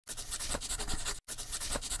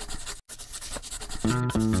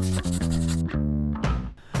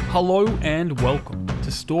Hello and welcome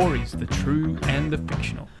to Stories, the True and the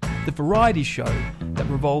Fictional, the variety show that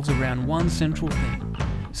revolves around one central theme: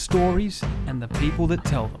 stories and the people that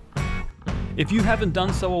tell them. If you haven't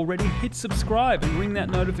done so already, hit subscribe and ring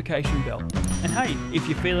that notification bell. And hey, if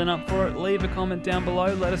you're feeling up for it, leave a comment down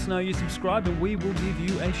below, let us know you subscribed, and we will give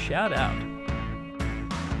you a shout out.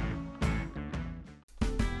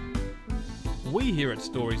 We here at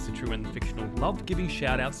Stories, the True and the Fictional love giving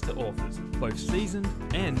shout outs to authors, both seasoned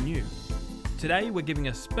and new. Today we're giving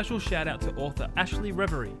a special shout out to author Ashley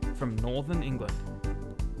Reverie from Northern England.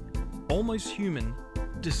 Almost Human: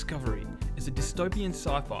 Discovery is a dystopian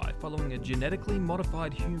sci-fi following a genetically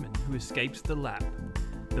modified human who escapes the lab.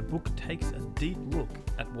 The book takes a deep look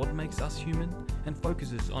at what makes us human and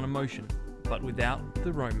focuses on emotion, but without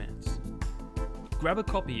the romance. Grab a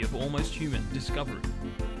copy of Almost Human: Discovery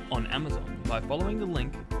on Amazon by following the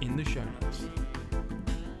link in the show notes.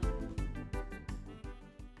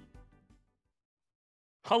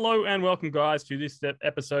 Hello and welcome, guys, to this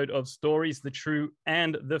episode of Stories, the True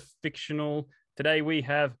and the Fictional. Today we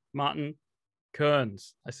have Martin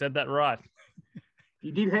Kearns. I said that right.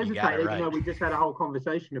 You did hesitate, even though we just had a whole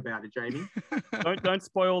conversation about it, Jamie. Don't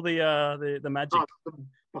spoil the magic. Oh,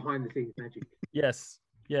 behind the scenes magic. Yes.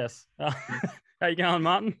 How you going,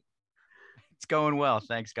 Martin? It's going well.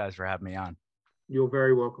 Thanks, guys, for having me on. You're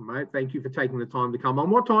very welcome, mate. Thank you for taking the time to come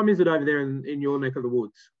on. What time is it over there in your neck of the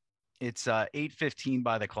woods? It's 8:15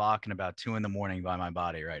 by the clock and about 2 a.m. by my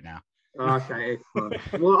body right now. Okay,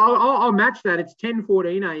 excellent. Well, I'll match that. It's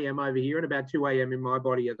 10:14 a.m. over here and about 2 a.m. in my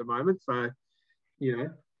body at the moment. So, you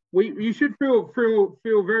know, you should feel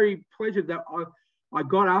very pleasured that I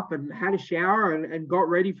got up and had a shower and got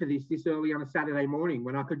ready for this early on a Saturday morning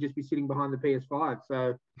when I could just be sitting behind the PS5.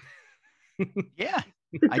 So. Yeah,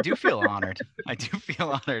 I do feel honored.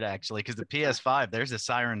 Actually, because the PS5, there's a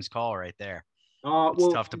siren's call right there.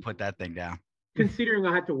 It's tough to put that thing down. Considering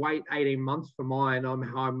I had to wait 18 months for mine,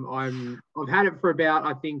 I've had it for about,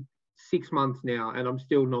 I think, 6 months now, and I'm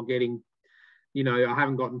still not getting, I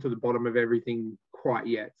haven't gotten to the bottom of everything quite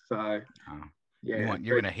yet. So, yeah.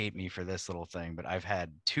 You're going to hate me for this little thing, but I've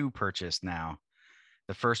had 2 purchased now.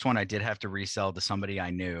 The first one I did have to resell to somebody I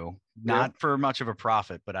knew, not for much of a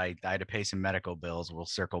profit, but I had to pay some medical bills. We'll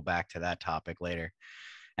circle back to that topic later.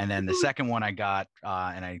 And then the second one I got,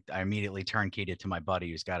 and I immediately turnkeyed it to my buddy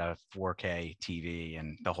who's got a 4K TV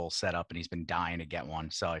and the whole setup, and he's been dying to get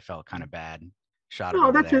one. So I felt kind of bad. I'm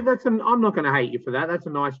not going to hate you for that. That's a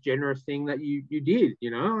nice, generous thing that you did.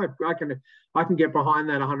 I can get behind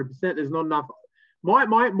that 100%. There's not enough. My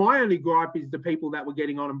only gripe is the people that were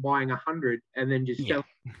getting on and buying 100 and then just selling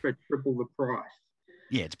for triple the price.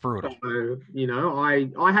 Yeah, it's brutal. So,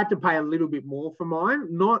 I had to pay a little bit more for mine,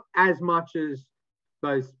 not as much as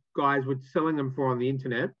those guys were selling them for on the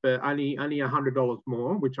internet, but only $100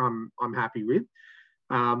 more, which I'm happy with.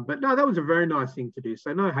 But no, that was a very nice thing to do.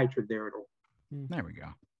 So no hatred there at all. There we go.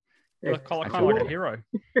 Kind of like a hero.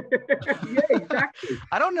 Yeah, exactly.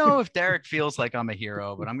 I don't know if Derek feels like I'm a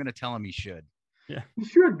hero, but I'm going to tell him he should. Yeah, you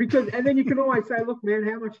should, and then you can always say, look, man,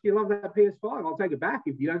 how much do you love that PS5? I'll take it back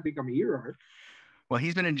if you don't think I'm a hero. Well,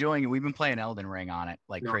 he's been enjoying it. We've been playing Elden Ring on it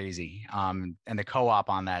like crazy. And the co-op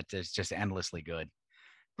on that is just endlessly good.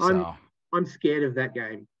 I'm scared of that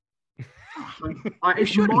game.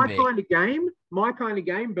 It's my kind of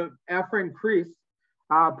game, but our friend Chris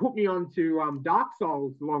put me on to Dark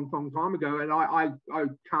Souls a long time ago, and I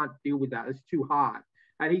can't deal with that. It's too hard.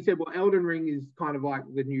 And he said, well, Elden Ring is kind of like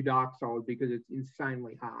the new Dark Souls because it's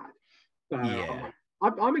insanely hard. So yeah.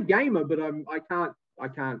 I'm a gamer, but I can't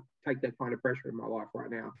take that kind of pressure in my life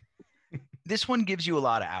right now. This one gives you a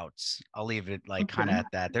lot of outs. I'll leave it kind of at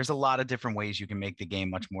that. There's a lot of different ways you can make the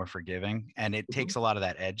game much more forgiving, and it takes a lot of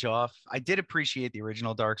that edge off. I did appreciate the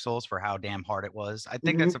original Dark Souls for how damn hard it was. I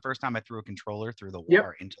think that's the first time I threw a controller through the wall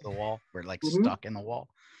or into the wall. We're stuck in the wall.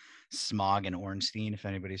 Smog and Ornstein, if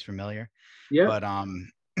anybody's familiar. Yeah. But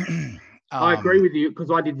I agree with you because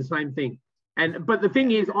I did the same thing. But the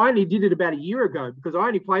thing is, I only did it about a year ago because I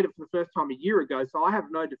only played it for the first time a year ago. So I have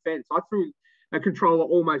no defense. I threw a controller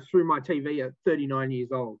almost through my TV at 39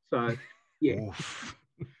 years old. So yeah.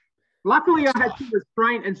 Luckily, I had to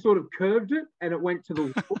restrain and sort of curved it, and it went to the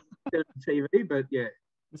wall instead of the TV. But yeah.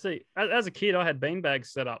 See, as a kid, I had beanbags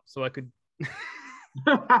set up so I could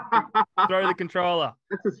throw the controller.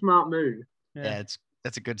 That's a smart move. Yeah,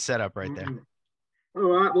 that's a good setup right there. All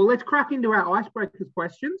right, well, let's crack into our icebreakers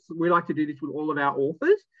questions. We like to do this with all of our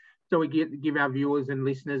authors, so we give our viewers and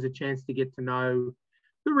listeners a chance to get to know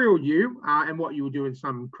the real you and what you will do in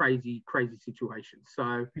some crazy situations.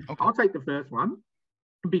 So I'll take the first one.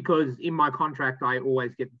 because in my contract, I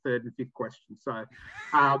always get the third and fifth question. So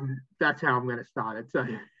that's how I'm going to start it. So,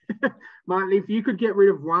 Martin, if you could get rid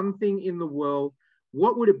of one thing in the world,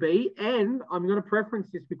 what would it be? And I'm going to preference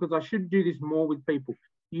this because I should do this more with people.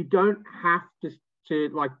 You don't have to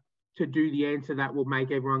do the answer that will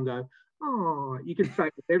make everyone go, oh, you can say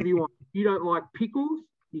whatever you want. If you don't like pickles,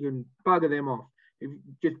 you can bugger them off.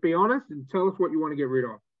 Just be honest and tell us what you want to get rid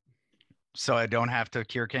of. So I don't have to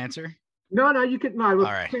cure cancer? No, you can. No, look,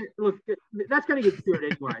 all right. Look, that's going to get cured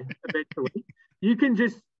anyway, eventually. You can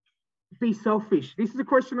just be selfish. This is a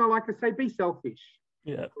question I like to say, be selfish.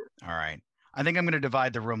 Yeah. All right. I think I'm going to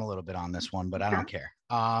divide the room a little bit on this one, but I don't care.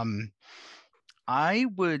 I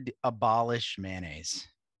would abolish mayonnaise.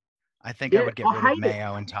 I think I would get rid of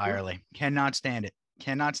mayo entirely. Cannot stand it.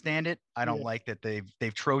 Cannot stand it. I don't like that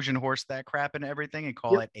they've Trojan horsed that crap into everything and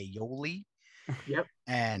call it aioli. Yep.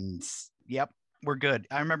 And we're good.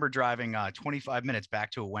 I remember driving 25 minutes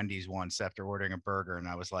back to a Wendy's once after ordering a burger, and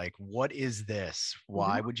I was like, what is this?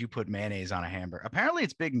 Why would you put mayonnaise on a hamburger? Apparently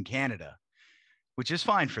it's big in Canada, which is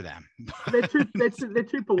fine for them. They're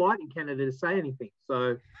too polite in Canada to say anything.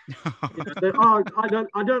 So,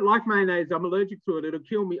 I don't like mayonnaise. I'm allergic to it. It'll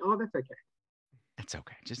kill me. Oh, that's okay. That's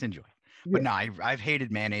okay. Just enjoy it. But no, I've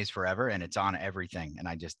hated mayonnaise forever, and it's on everything. And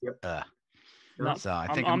I just, so I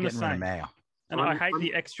think I'm getting rid of mayo. And I hate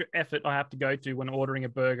the extra effort I have to go to when ordering a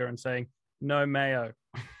burger and saying, no mayo.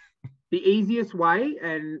 The easiest way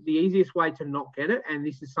to not get it, and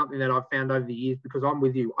this is something that I've found over the years because I'm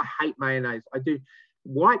with you, I hate mayonnaise. I do.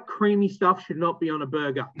 White creamy stuff should not be on a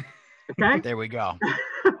burger. Okay? There we go.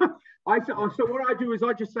 So what I do is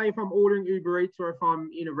I just say if I'm ordering Uber Eats or if I'm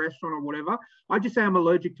in a restaurant or whatever, I just say I'm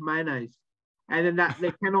allergic to mayonnaise. And then that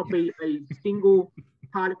there cannot be a single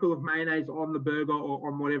particle of mayonnaise on the burger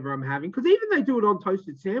or on whatever I'm having. Because even they do it on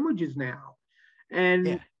toasted sandwiches now.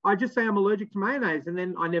 And I just say I'm allergic to mayonnaise and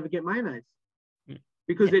then I never get mayonnaise.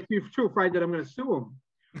 Because they're too afraid that I'm going to sue them.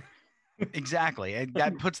 Exactly.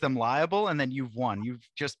 That puts them liable, and then you've won. You've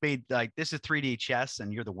just made this is 3D chess,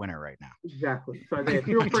 and you're the winner right now. Exactly. So there,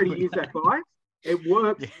 feel free to use that, guys. It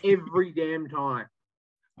works every damn time.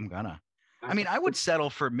 I'm gonna. I mean, I would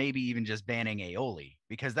settle for maybe even just banning aioli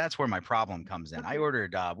because that's where my problem comes in. I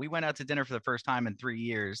ordered. We went out to dinner for the first time in 3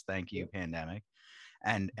 years. Thank you, pandemic,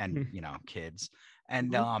 and kids,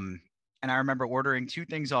 and I remember ordering 2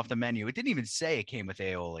 things off the menu. It didn't even say it came with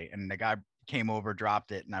aioli, and the guy came over,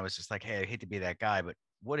 dropped it, and I was just like, hey, I hate to be that guy, but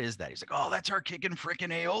what is that? He's like, oh, that's our kicking freaking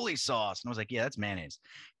aioli sauce. And I was like, yeah, that's mayonnaise.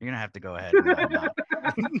 You're gonna have to go ahead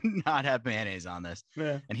and not have mayonnaise on this.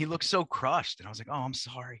 Yeah. And he looked so crushed, and I was like, oh, I'm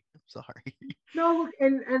sorry. No, look,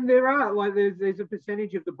 and there are there's a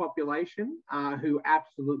percentage of the population who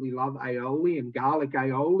absolutely love aioli and garlic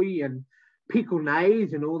aioli and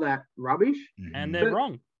pickle-naise and all that rubbish. And they're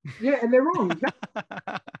wrong. Yeah, and they're wrong.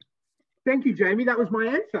 Thank you, Jamie. That was my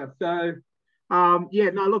answer. So,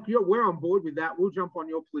 look, we're on board with that. We'll jump on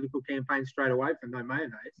your political campaign straight away for no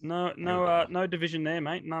mayonnaise. No division there,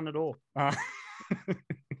 mate. None at all. All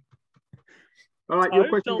right, your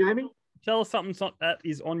question, Jamie? Tell us something that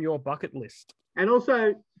is on your bucket list. And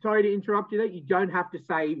also, sorry to interrupt you there, you don't have to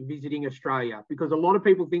say visiting Australia because a lot of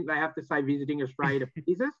people think they have to say visiting Australia to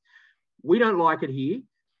please us. We don't like it here.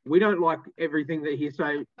 We don't like everything that here.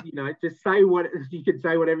 So, just say you can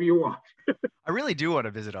say whatever you want. I really do want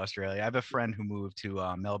to visit Australia. I have a friend who moved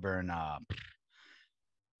to Melbourne.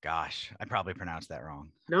 Gosh, I probably pronounced that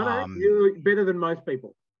wrong. No, you're better than most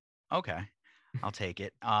people. Okay, I'll take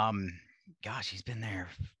it. Gosh, he's been there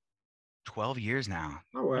 12 years now.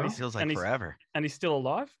 Oh, well. It feels like forever. And he's still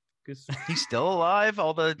alive? He's still alive.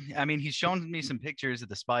 He's shown me some pictures of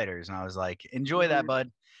the spiders, and I was like, enjoy that, bud.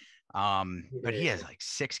 But he has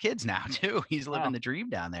 6 kids now too. He's living the dream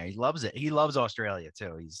down there. He loves it. He loves Australia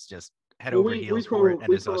too. He's just head over heels for it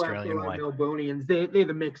and his Australian wife. Melburnians, they're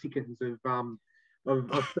the Mexicans of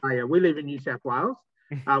Australia. We live in New South Wales,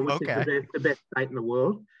 which is the best state in the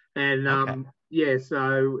world. And there's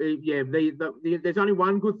only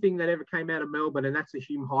one good thing that ever came out of Melbourne, and that's the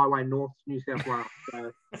Hume Highway north to New South Wales.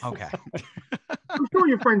 So, I'm sure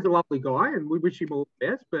your friend's a lovely guy, and we wish him all the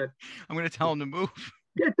best. But I'm going to tell him to move.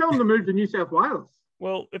 Yeah, tell him to move to New South Wales.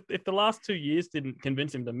 Well, if the last 2 years didn't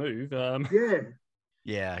convince him to move,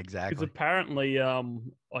 yeah, exactly. Because apparently, I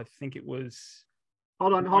think it was.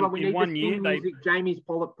 Hold on. We need 1 year. Jamie's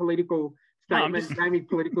political statement. Jamie's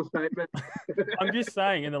political statement. I'm just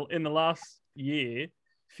saying, in the last year,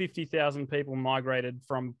 50,000 people migrated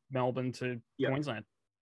from Melbourne to Queensland.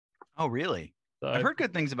 Oh, really? So, I've heard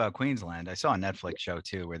good things about Queensland. I saw a Netflix show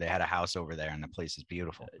too, where they had a house over there, and the place is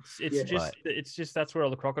beautiful. It's just that's where all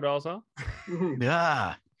the crocodiles are.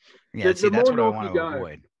 Yeah. See, that's what I want to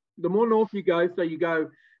avoid. The more north you go, so you go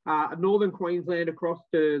Northern Queensland across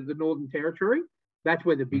to the Northern Territory. That's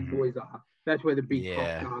where the big boys are. That's where the big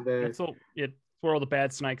crocs are. It's where all the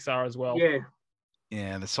bad snakes are as well. Yeah.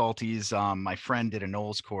 Yeah, the salties. My friend did a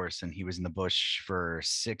Knowles course, and he was in the bush for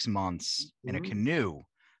 6 months in a canoe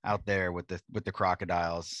out there with the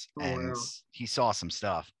crocodiles, and he saw some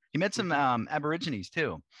stuff. He met some Aborigines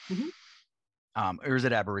too. Or is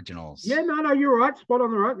it Aboriginals? Yeah, no, you're right. Spot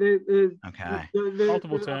on the right. Okay.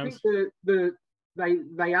 Multiple terms. I think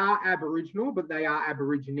they are Aboriginal, but they are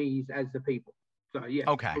Aborigines as the people. So yeah.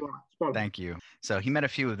 Okay. Thank you. So he met a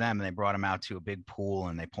few of them, and they brought him out to a big pool,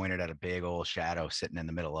 and they pointed at a big old shadow sitting in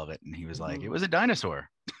the middle of it, and he was like, "It was a dinosaur."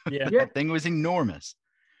 Yeah. That thing was enormous.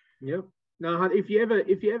 Yep. No, if you're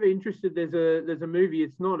ever interested, there's a movie.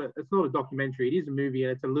 It's not a documentary. It is a movie,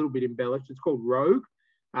 and it's a little bit embellished. It's called Rogue.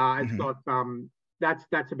 It's got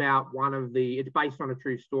that's about it's based on a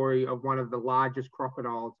true story of one of the largest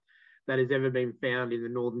crocodiles that has ever been found in the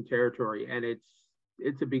Northern Territory, and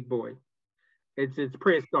it's a big boy. It's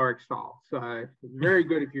prehistoric style, so very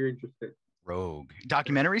good if you're interested. Rogue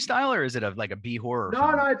documentary style, or is it like a B horror?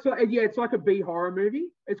 No, it's like a B horror movie.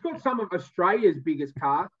 It's got some of Australia's biggest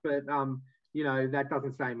cast, but that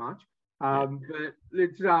doesn't say much. But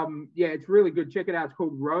it's really good. Check it out. It's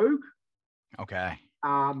called Rogue. Okay.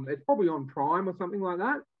 It's probably on Prime or something like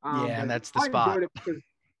that. And that's the spot. I enjoyed it because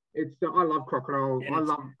I love crocodiles.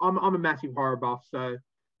 I'm a massive horror buff, so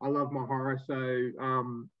I love my horror. So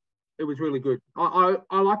it was really good.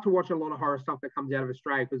 I like to watch a lot of horror stuff that comes out of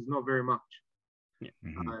Australia because it's not very much. Yeah.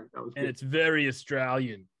 That was and good. it's very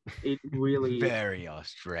Australian. It really very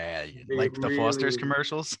Australian, like the Foster's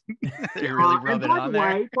commercials. They really rub it on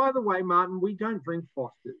there. By the way, Martin, we don't drink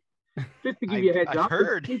Foster's. Just to give you a heads up,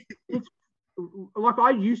 heard. It's like I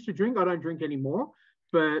used to drink. I don't drink anymore.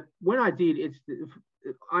 But when I did,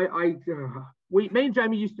 me and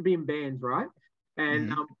Jamie used to be in bands, right?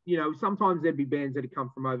 And sometimes there'd be bands that had come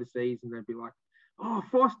from overseas, and they'd be like, "Oh,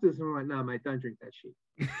 Foster's," and I'm like, "No, mate, don't drink that shit."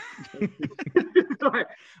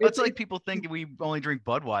 It's like people think we only drink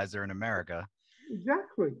Budweiser in America.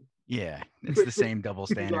 Exactly. Yeah, it's the same double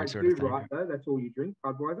standard sort of thing. Right, though, that's all you drink,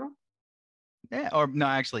 Budweiser. Yeah, or no,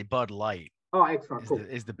 actually, Bud Light. Oh, excellent.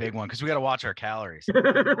 Is the big one because we got to watch our calories.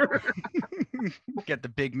 Get the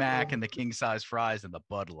Big Mac and the king size fries and the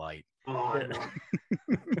Bud Light. Oh,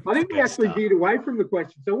 I think we actually veered away from the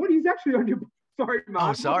question. So what is actually on your? Sorry, Mark.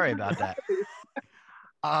 Oh, sorry about that.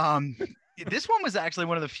 This one was actually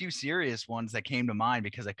one of the few serious ones that came to mind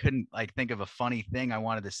because I couldn't think of a funny thing I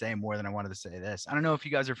wanted to say more than I wanted to say this. I don't know if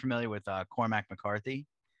you guys are familiar with Cormac McCarthy.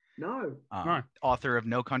 No. Author of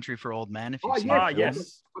No Country for Old Men. If you've seen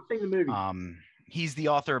yes. I've seen the movie. He's the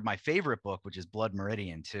author of my favorite book, which is Blood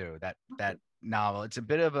Meridian too. That novel. It's a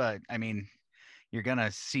bit of you're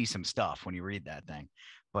gonna see some stuff when you read that thing.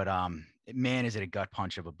 But man, is it a gut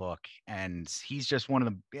punch of a book. And he's just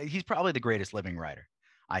he's probably the greatest living writer,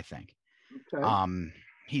 I think. Okay.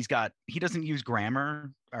 He doesn't use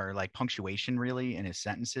grammar or punctuation really in his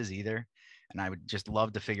sentences either. And I would just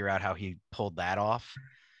love to figure out how he pulled that off.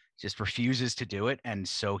 Just refuses to do it. And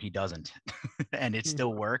so he doesn't, and it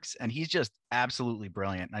still works. And he's just absolutely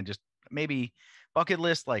brilliant. And I just maybe bucket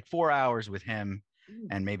list 4 hours with him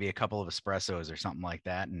and maybe a couple of espressos or something like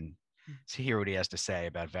that. And to hear what he has to say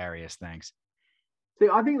about various things. See,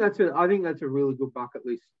 I think that's a really good bucket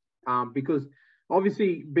list because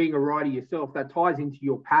obviously being a writer yourself, that ties into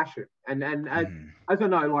your passion. And as I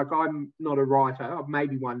know, I'm not a writer,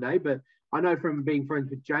 maybe one day, but I know from being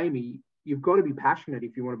friends with Jamie, you've got to be passionate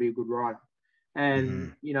if you want to be a good writer.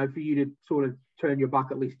 And, for you to sort of turn your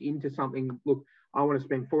bucket list into something, look, I want to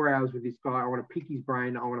spend 4 hours with this guy. I want to pick his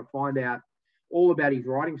brain. I want to find out all about his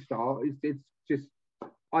writing style. It's just,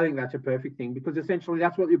 I think that's a perfect thing because essentially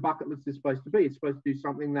that's what your bucket list is supposed to be. It's supposed to do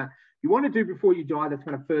something that you want to do before you die that's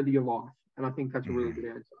going to further your life. And I think that's a really good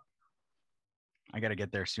answer. I got to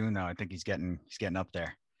get there soon, though. I think he's getting up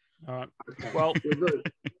there. All right. Well,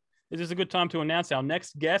 is this a good time to announce our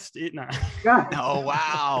next guest? No. Oh,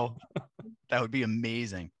 wow. That would be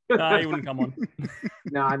amazing. No, he wouldn't come on.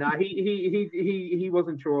 No, he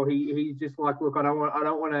wasn't sure. He's just like, look, I don't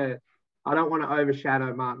want to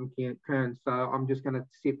overshadow Martin Kearns, so I'm just going to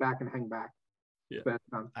sit back and hang back. Yeah. But,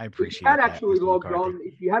 I appreciate that. Actually logged on.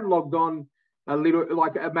 If you had logged on a little,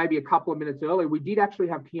 maybe a couple of minutes earlier, we did actually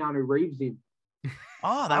have Keanu Reeves in.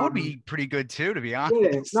 Oh, that would be pretty good too, to be honest.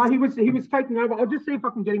 Yeah, no, he was taking over. I'll just see if I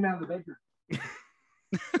can get him out of the bedroom.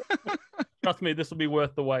 Trust me, this will be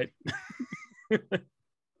worth the wait.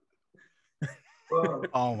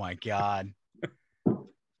 Oh my God.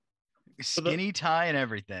 Skinny tie and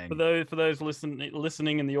everything. For those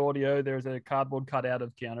listening in the audio, there's a cardboard cutout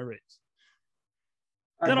of Keanu Reeves.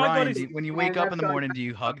 Then I got Ryan, his. when you wake up in the morning, do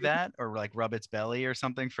you hug that or like rub its belly or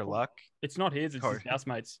something for luck? It's not his, it's his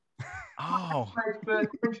housemate's. Oh. But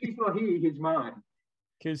when she's not here, he's mine.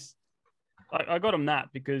 Because I got him that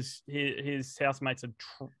because his housemates are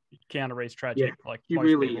Keanu Reeves tragic. Yeah, like he most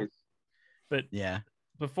really people. is. But yeah,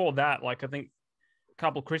 before that, like I think a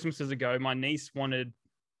couple Christmases ago, my niece wanted,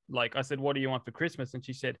 like I said, what do you want for Christmas? And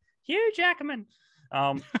she said, Hugh Jackman.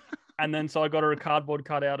 And then so I got her a cardboard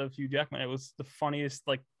cutout of Hugh Jackman. It was the funniest.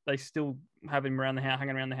 Like they still have him around the house,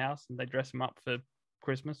 hanging around the house, and they dress him up for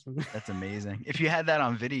Christmas. That's amazing. If you had that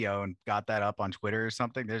on video and got that up on Twitter or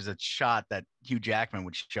something, there's a shot that Hugh Jackman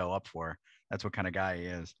would show up for. That's what kind of guy he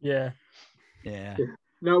is. Yeah.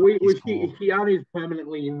 No, Keanu's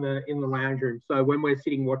permanently in the lounge room. So when we're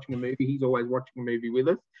sitting watching a movie, he's always watching a movie with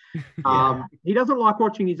us. He doesn't like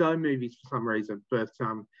watching his own movies for some reason, but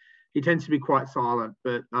he tends to be quite silent.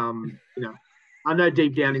 But I know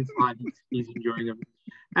deep down inside he's enjoying them.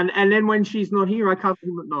 And then when she's not here, I cover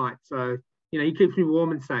him at night. So he keeps me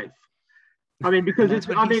warm and safe. I mean, because that's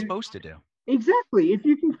what he's supposed to do. Exactly. If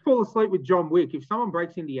you can fall asleep with John Wick, if someone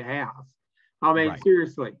breaks into your house, I mean,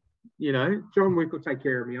 seriously. John Wick will take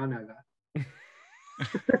care of me. I know that.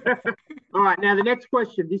 All right. Now, the next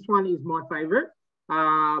question. This one is my favorite.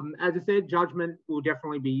 As I said, judgment will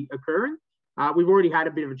definitely be occurring. We've already had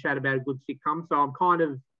a bit of a chat about a good sitcom, so I'm kind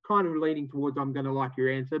of leaning towards I'm going to like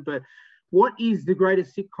your answer. But what is the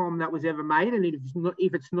greatest sitcom that was ever made? And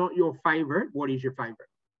if it's not your favorite, what is your favorite?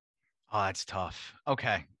 Oh, that's tough.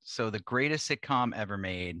 Okay. So the greatest sitcom ever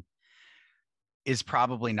made is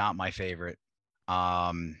probably not my favorite.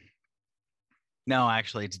 No,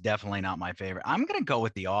 actually, it's definitely not my favorite. I'm going to go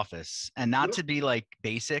with The Office, and not to be like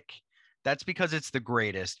basic. That's because it's the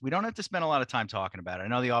greatest. We don't have to spend a lot of time talking about it. I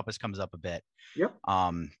know The Office comes up a bit. Yep.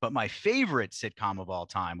 But my favorite sitcom of all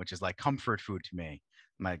time, which is like comfort food to me,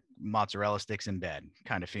 my mozzarella sticks in bed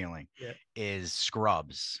kind of feeling, is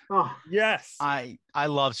Scrubs. Oh, yes. I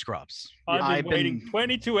love Scrubs. I've been waiting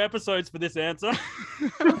 22 episodes for this answer.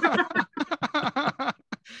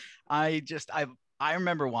 I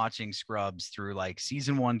remember watching Scrubs through like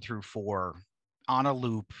season 1 through 4 on a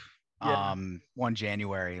loop. One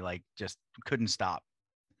January, like just couldn't stop.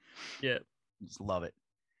 Yeah. Just love it.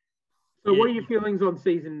 So what are your feelings on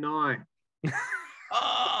season 9?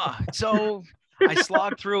 So I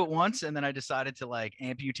slogged through it once and then I decided to like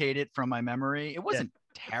amputate it from my memory. It wasn't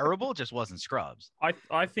terrible, just wasn't Scrubs.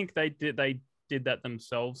 I think they did that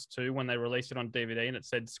themselves too when they released it on DVD and it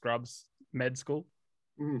said Scrubs Med School.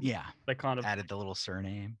 Yeah. They kind of added the little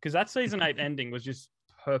surname. Because that season 8 ending was just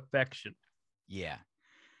perfection. Yeah,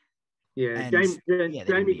 And,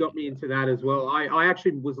 Jamie got me into that as well. I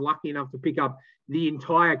actually was lucky enough to pick up the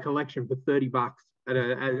entire collection for $30 at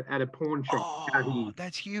a pawn shop. Oh,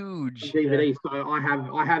 that's huge. DVD. Yeah. So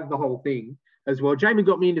I have the whole thing as well. Jamie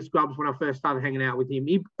got me into Scrubs when I first started hanging out with him.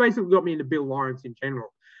 He basically got me into Bill Lawrence in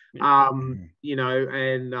general. I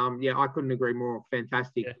couldn't agree more.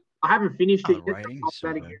 Fantastic. Yeah. I haven't finished it.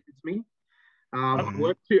 That against me.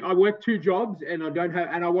 I work 2 jobs and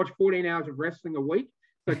I watch 14 hours of wrestling a week.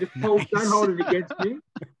 So just don't hold it against me.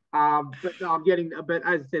 But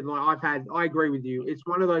as I said, like I agree with you. It's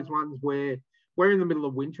one of those ones where we're in the middle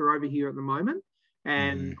of winter over here at the moment,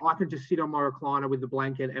 and I can just sit on my recliner with the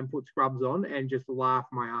blanket and put Scrubs on and just laugh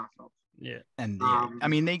my ass off. Yeah. And I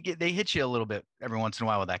mean, they hit you a little bit every once in a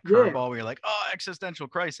while with that curveball where you're like, oh, existential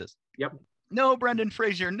crisis. Yep. No, Brendan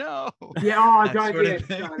Fraser, no. Yeah,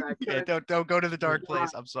 don't go to the dark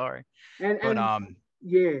place. I'm sorry. I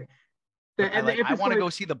want to go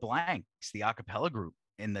see the Blanks, the a cappella group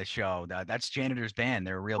in the show. That's Janitor's band.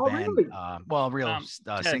 They're a real band. Really?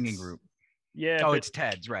 Singing group. Yeah. Oh, it's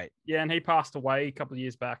Ted's, right? Yeah, and he passed away a couple of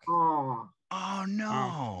years back. Oh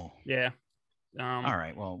no. Yeah. All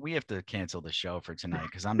right. Well, we have to cancel the show for tonight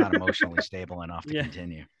because I'm not emotionally stable enough to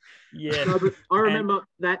continue. Yeah. No, but I remember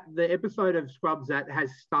that the episode of Scrubs that has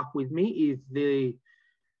stuck with me is I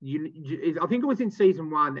think it was in season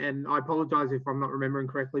 1, and I apologize if I'm not remembering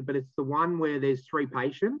correctly, but it's the one where there's 3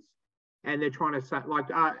 patients and they're trying to say, like,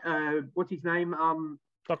 what's his name?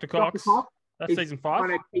 Dr. Cox. That's season 5.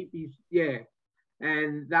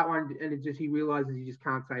 And that one, and it just he realizes he just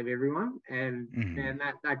can't save everyone, and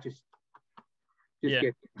that just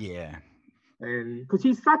gets and because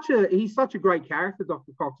he's such a great character,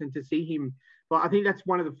 Dr. Cox, and to see him, I think that's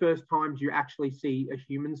one of the first times you actually see a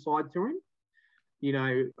human side to him,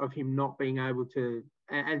 of him not being able to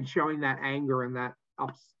and showing that anger and that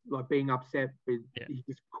being upset with he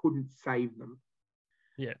just couldn't save them.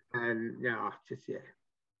 Yeah. And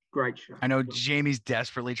Great show. I know Jamie's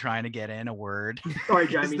desperately trying to get in a word. Sorry,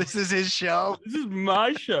 Jamie. This is his show. This is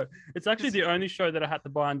my show. It's actually the only show that I had to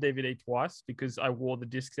buy on DVD twice because I wore the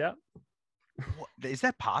discs out. What? Is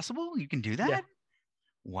that possible? You can do that? Yeah.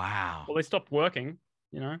 Wow. Well, they stopped working,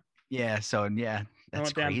 you know. Yeah. So yeah,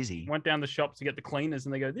 that's crazy. Went down the shop to get the cleaners,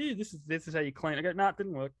 and they go, "This is how you clean." I go, "No, it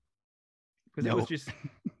didn't work," because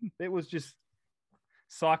it was just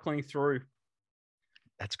cycling through.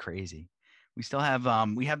 That's crazy. We still have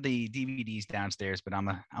we have the DVDs downstairs, but I'm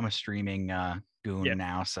a streaming goon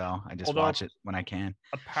now, so I just watch it when I can.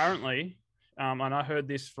 Apparently, and I heard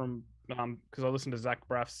this from because I listened to Zach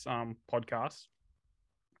Braff's podcast.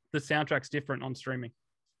 The soundtrack's different on streaming.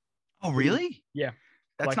 Oh, really? Yeah.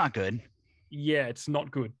 That's not good. Yeah, it's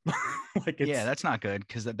not good. That's not good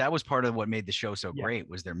because that was part of what made the show so great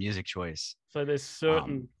was their music choice. So there's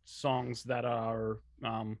certain songs that are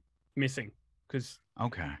missing because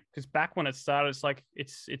back when it started, it's like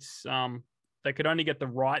it's they could only get the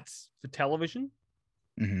rights for television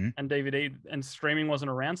and DVD, and streaming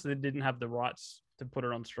wasn't around, so they didn't have the rights to put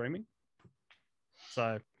it on streaming.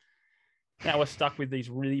 So now we're stuck with these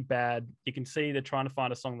really bad. You can see they're trying to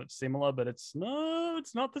find a song that's similar, but it's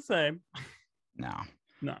not the same. No.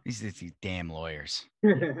 These damn lawyers.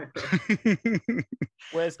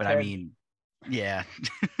 Where's Ted? I mean, yeah.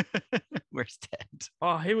 Where's Ted?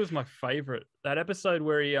 Oh, he was my favorite. That episode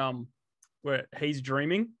where he's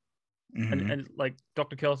dreaming, and like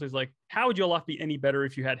Dr. Kelsey's like, "How would your life be any better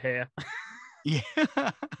if you had hair?" Yeah.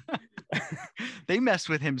 They messed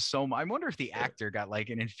with him so much. I wonder if the actor got like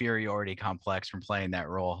an inferiority complex from playing that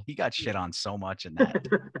role. He got shit on so much in that.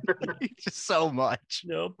 Just so much.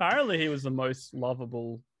 No, apparently he was the most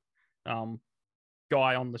lovable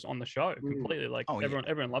guy on the show completely. Like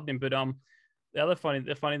everyone loved him. But the funny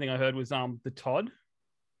thing I heard was the Todd.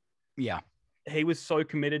 Yeah. He was so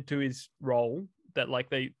committed to his role that like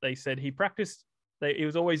they said he practiced. He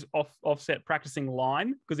was always offset practicing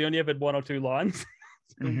line because he only ever had one or two lines.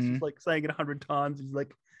 So he's just like saying it 100 times. He's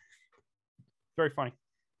like, very funny.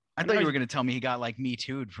 I thought you were going to tell me he got like Me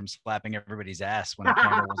Too'd from slapping everybody's ass when the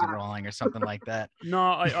camera wasn't rolling or something like that. No,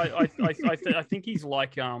 I think he's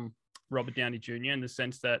like Robert Downey Jr. in the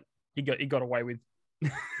sense that he got away with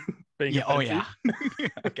being. Yeah. Oh yeah.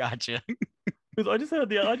 Gotcha. Because I just heard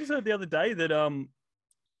the other day that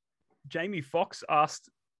Jamie Foxx asked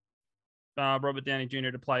Robert Downey Jr.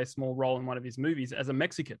 to play a small role in one of his movies as a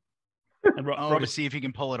Mexican. And to see if he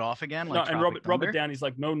can pull it off again. Like no, and Robert Downey's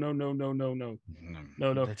like, no. The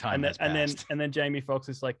time and then Jamie Foxx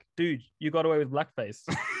is like, dude, you got away with blackface.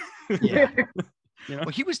 Yeah. You know? Well,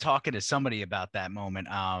 he was talking to somebody about that moment.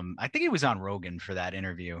 I think he was on Rogan for that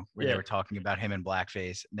interview where they were talking about him in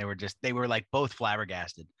blackface. And they were like both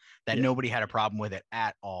flabbergasted that nobody had a problem with it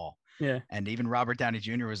at all. Yeah. And even Robert Downey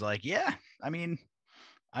Jr. was like, yeah, I mean,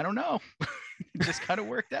 I don't know. It just kind of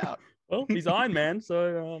worked out. Well, he's Iron Man,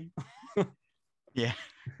 so yeah.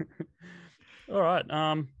 All right.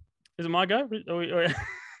 Is it my go?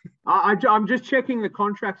 I'm just checking the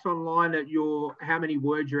contracts online at how many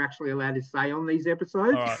words you're actually allowed to say on these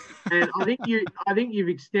episodes. All right. And I think you've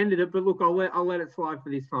extended it, but look, I'll let it slide for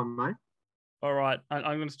this time, mate. All right.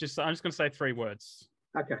 I'm just gonna say 3 words.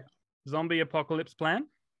 Okay. Zombie apocalypse plan.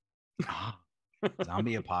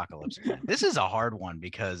 Zombie apocalypse plan. This is a hard one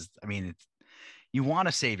because I mean you want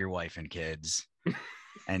to save your wife and kids.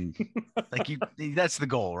 And like that's the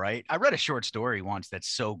goal, right? I read a short story once that's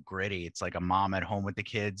so gritty. It's like a mom at home with the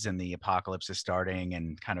kids and the apocalypse is starting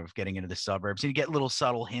and kind of getting into the suburbs. And you get little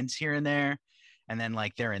subtle hints here and there. And then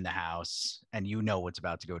like they're in the house and you know what's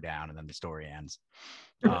about to go down. And then the story ends.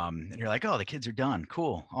 And you're like, oh, the kids are done.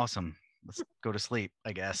 Cool. Awesome. Let's go to sleep,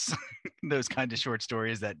 I guess. Those kind of short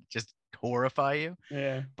stories that just horrify you.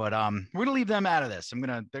 Yeah. But we're gonna leave them out of this.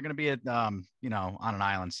 They're gonna be at on an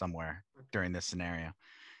island somewhere during this scenario.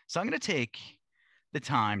 So I'm gonna take the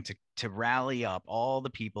time to rally up all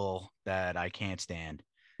the people that I can't stand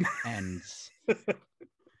and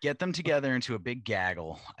get them together into a big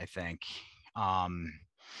gaggle, I think. And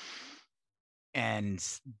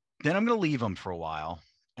then I'm gonna leave them for a while.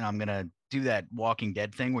 And I'm going to do that Walking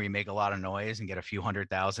Dead thing where you make a lot of noise and get a few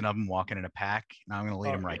 100,000 of them walking in a pack. And I'm going to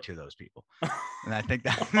lead them right to those people. And I think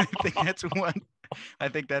that's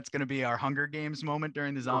going to be our Hunger Games moment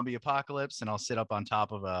during the zombie apocalypse. And I'll sit up on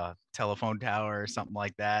top of a telephone tower or something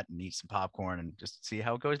like that and eat some popcorn and just see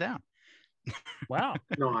how it goes down. Wow.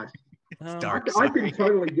 Nice. It's dark. I can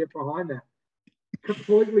totally get behind that.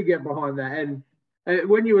 Completely get behind that. And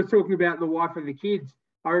when you were talking about the wife and the kids,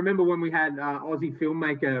 I remember when we had Aussie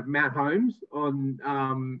filmmaker Matt Holmes on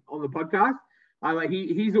the podcast.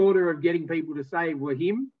 His order of getting people to say were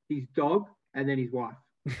him, his dog, and then his wife.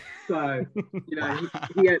 So,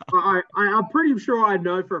 Wow. I'm pretty sure I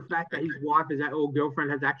know for a fact that his wife or girlfriend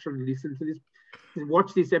has actually listened to this,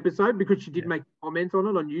 watched this episode because she did make comments on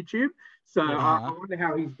it on YouTube. So I wonder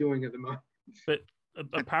how he's doing at the moment. But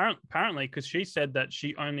apparently, because she said that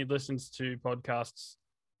she only listens to podcasts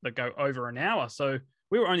that go over an hour. So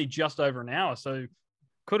we were only just over an hour. So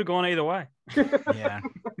could have gone either way. Yeah.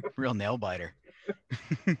 Real nail biter.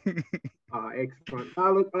 Excellent.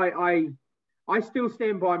 Look, I still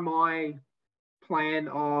stand by my plan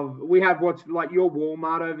of, we have what's like your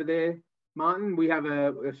Walmart over there, Martin. We have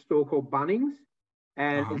a store called Bunnings,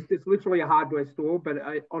 and it's just literally a hardware store, but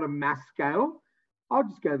on a mass scale. I'll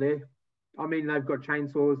just go there. I mean, they've got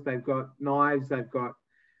chainsaws, they've got knives, they've got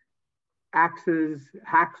axes,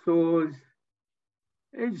 hacksaws.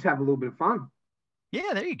 And just have a little bit of fun.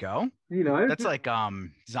 Yeah, there you go. That's like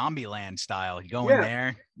Zombieland style. You go in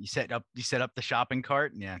there, you set up the shopping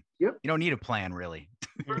cart, and you don't need a plan really.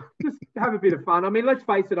 Just have a bit of fun. I mean, let's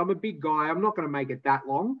face it, I'm a big guy. I'm not going to make it that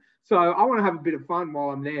long. So I want to have a bit of fun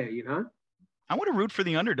while I'm there, I want to root for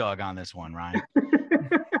the underdog on this one, Ryan.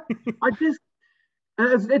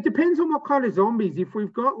 It depends on what kind of zombies. If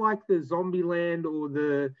we've got like the Zombieland or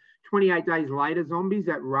the 28 Days Later zombies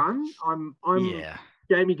that run, I'm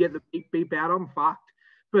Jamie, get the beep beep out, I'm fucked.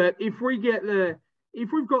 But if we've got the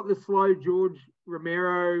slow George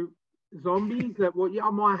Romero zombies, I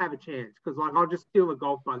might have a chance, because like I'll just steal a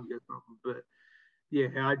golf buggy or something. But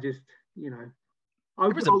there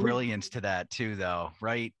was a brilliance to that too, though,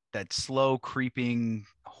 right? That slow creeping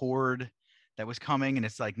horde that was coming, and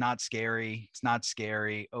it's like not scary. It's not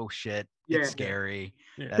scary. Oh shit, it's scary.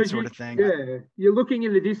 Yeah. That sort of thing. Yeah, you're looking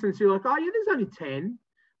in the distance. You're like, oh yeah, there's only 10.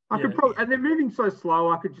 I could probably, and they're moving so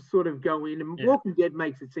slow. I could just sort of go in, and Walking Dead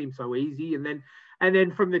makes it seem so easy. And then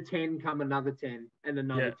from the 10 come another 10 and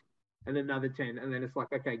another 10 and another 10, and then it's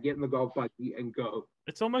like, okay, get in the golf buggy and go.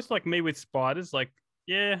 It's almost like me with spiders. Like,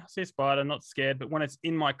 I see a spider, not scared, but when it's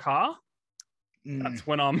in my car, that's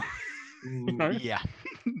when I'm. Yeah,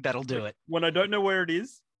 that'll do it. When I don't know where it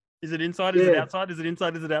is it inside? Is it outside? Is it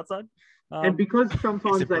inside? Is it outside? And because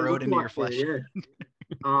sometimes they look into like your flesh.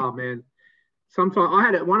 Oh man. Sometimes I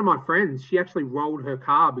had one of my friends, she actually rolled her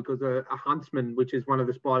car because a huntsman, which is one of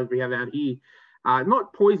the spiders we have out here,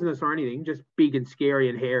 not poisonous or anything, just big and scary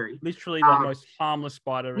and hairy. Literally the most harmless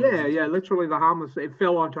spider. Yeah, literally the harmless. It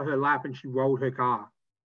fell onto her lap and she rolled her car.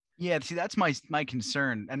 Yeah, see, that's my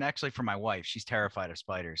concern. And actually for my wife, she's terrified of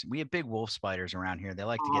spiders. We have big wolf spiders around here. They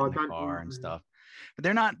like to get in the car and stuff. But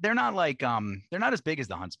they're not like they're not as big as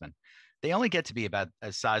the huntsman. They only get to be about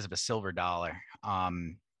the size of a silver dollar.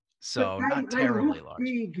 So not terribly large.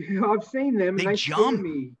 Big. I've seen them. They jump.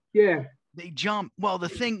 Yeah. They jump. Well, the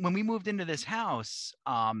thing, when we moved into this house,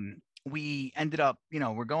 we ended up,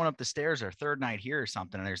 we're going up the stairs our third night here or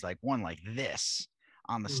something, and there's like one like this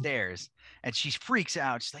on the stairs, and she freaks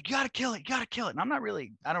out. She's like, you gotta kill it, you gotta kill it. And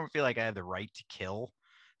I don't feel like I have the right to kill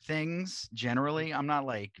things generally. I'm not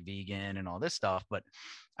like vegan and all this stuff, but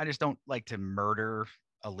I just don't like to murder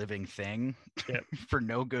a living thing for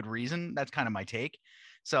no good reason. That's kind of my take.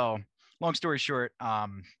 So long story short,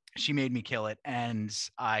 she made me kill it, and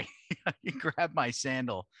I grabbed my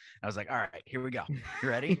sandal. I was like, all right, here we go. You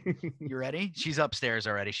ready? You ready? She's upstairs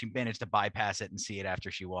already. She managed to bypass it and see it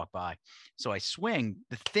after she walked by. So I swing.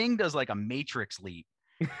 The thing does like a matrix leap,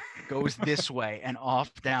 goes this way and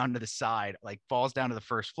off down to the side, like falls down to the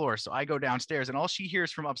first floor. So I go downstairs, and all she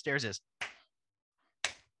hears from upstairs is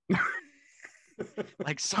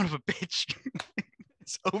like, son of a bitch.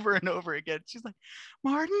 It's over and over again. She's like,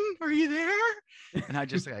 Martin, are you there? And I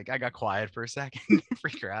got quiet for a second,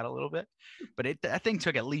 freaked her out a little bit. But that thing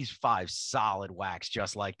took at least 5 solid whacks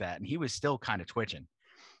just like that. And he was still kind of twitching.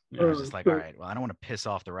 I was just like, all right, well, I don't want to piss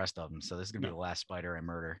off the rest of them. So this is going to be the last spider I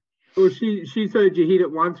murder. Well, she's heard you hit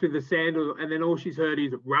it once with the sandal, and then all she's heard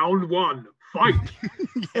is round 1, fight.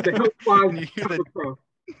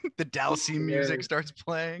 The Dalsy music starts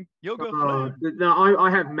playing. You'll go. No, I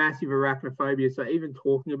have massive arachnophobia, so even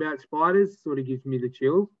talking about spiders sort of gives me the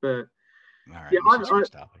chills. But right, I got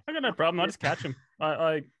no problem. I just catch them.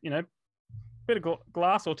 I bit of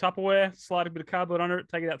glass or Tupperware, slide a bit of cardboard under it,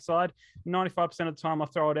 take it outside. 95% of the time, I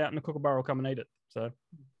throw it out, and the kookaburra will come and eat it. So,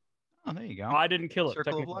 there you go. I didn't kill it.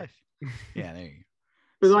 Circle of life. Yeah, there you go.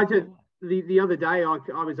 But I did. The other day,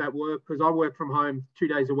 I was at work because I work from home 2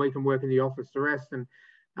 days a week and work in the office the rest. And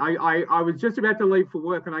I was just about to leave for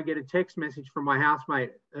work, and I get a text message from my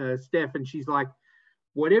housemate, Steph, and she's like,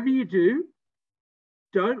 whatever you do,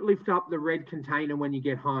 don't lift up the red container when you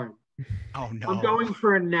get home. Oh, no. I'm going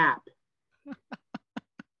for a nap.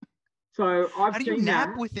 So I've How do you seen nap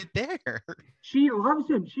that. with it there? She loves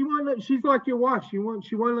him. She won't let, she's like your wife. She won't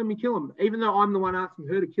let me kill him, even though I'm the one asking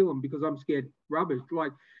her to kill him because I'm scared rubbish.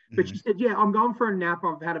 Like, but she said, yeah, I'm going for a nap.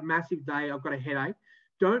 I've had a massive day. I've got a headache.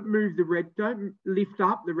 Don't lift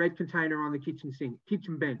up the red container on the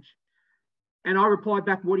kitchen bench. And I replied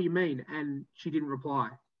back, what do you mean? And she didn't reply.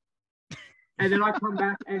 And then I come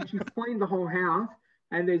back and she's cleaned the whole house.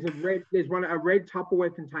 And there's a red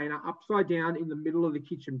Tupperware container upside down in the middle of the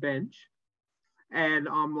kitchen bench. And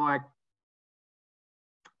I'm like,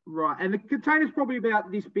 right. And the container's probably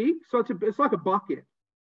about this big. So it's like a bucket.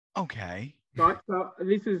 Okay. Right. So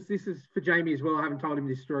this is for Jamie as well. I haven't told him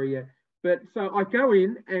this story yet. But so I go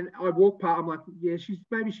in and I walk past. I'm like, yeah, she's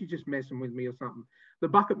just messing with me or something. The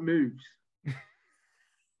bucket moves.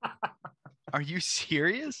 Are you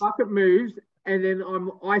serious? The bucket moves, and then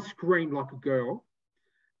I scream like a girl.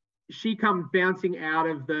 She comes bouncing out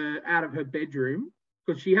of her bedroom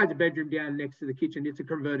because she has a bedroom down next to the kitchen. It's a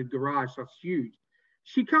converted garage, so it's huge.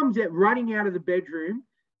 She comes out running out of the bedroom,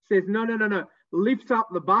 says, no, lifts up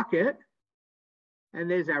the bucket, and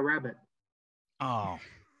there's our rabbit. Oh.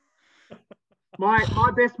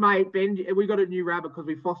 My best mate, Benji, we got a new rabbit because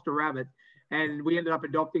we foster rabbits, and we ended up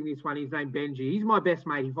adopting this one. His name Benji. He's my best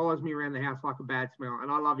mate. He follows me around the house like a bad smell, and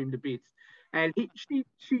I love him to bits. And she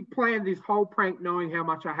planned this whole prank knowing how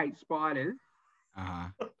much I hate spiders.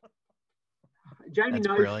 Uh-huh. Jamie that's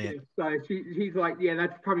knows brilliant. this, so she's like, yeah,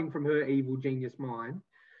 that's coming from her evil genius mind.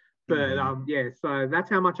 But yeah, so that's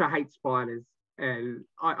how much I hate spiders. And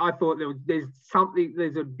I thought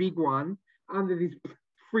there's a big one under this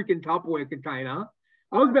freaking Tupperware container.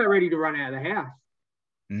 I was about ready to run out of the house.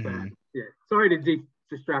 But, yeah, sorry to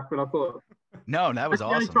distract, but I thought no, that was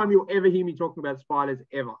awesome. That's the only time you'll ever hear me talking about spiders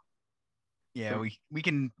ever. Yeah, so, we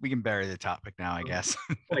can bury the topic now, I guess.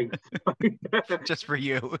 Please. Just for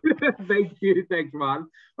you. Thank you. Thanks, Martin.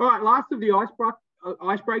 All right, last of the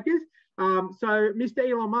icebreakers. So Mr.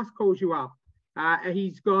 Elon Musk calls you up.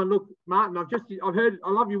 He's gone, look, Martin, I've heard,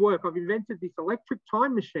 I love your work. I've invented this electric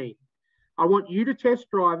time machine. I want you to test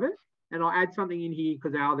drive it. And I'll add something in here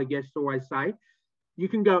because our other guests always say, you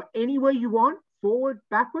can go anywhere you want, forward,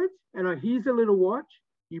 backwards. And here's a little watch.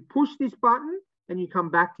 You push this button and you come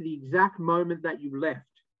back to the exact moment that you left.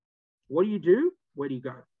 What do? Where do you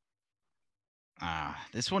go?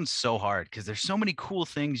 This one's so hard because there's so many cool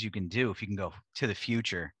things you can do if you can go to the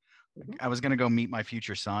future. I was going to go meet my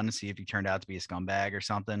future son, see if he turned out to be a scumbag or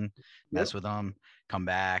something, mess with him, come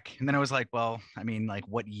back. And then I was like, well, I mean, like,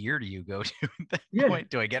 what year do you go to at that point?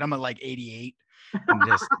 Do I get him at like 88 and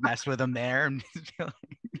just mess with him there and,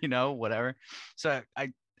 whatever. So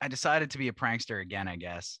I decided to be a prankster again, I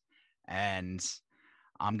guess. And it's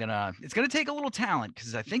going to take a little talent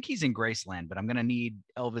because I think he's in Graceland, but I'm going to need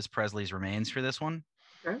Elvis Presley's remains for this one.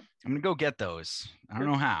 Okay. I'm going to go get those. I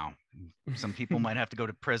don't know how. Some people might have to go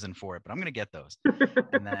to prison for it, but I'm going to get those.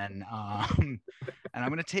 And then, and I'm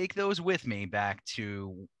going to take those with me back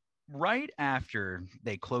to right after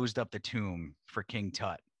they closed up the tomb for King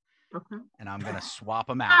Tut. Okay. And I'm going to swap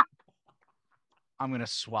them out.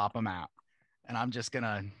 And I'm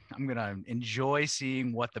going to enjoy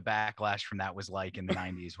seeing what the backlash from that was like in the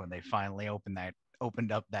 90s when they finally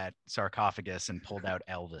opened up that sarcophagus and pulled out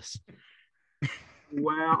Elvis.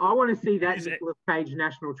 Wow, I want to see that Nicolas Cage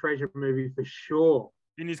National Treasure movie for sure.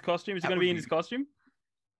 In his costume? Is he going to be in his costume?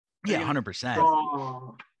 Yeah, 100%.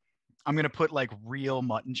 Oh. I'm going to put like real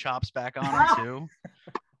mutton chops back on him too.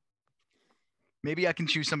 Maybe I can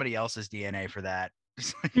choose somebody else's DNA for that.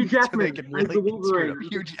 Hugh Jackman. So they can really screw up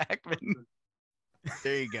Hugh Jackman.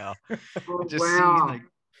 There you go. Just see like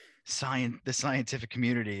the scientific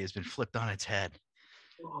community has been flipped on its head.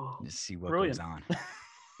 Just see what goes on.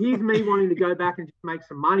 Here's me wanting to go back and just make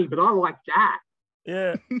some money, but I like that.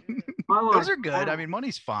 Yeah. Those are good. I mean,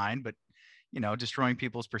 money's fine, but destroying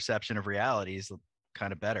people's perception of reality is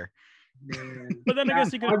kind of better. But then I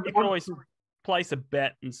guess you can always place a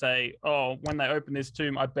bet and say, oh, when they open this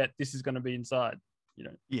tomb, I bet this is going to be inside.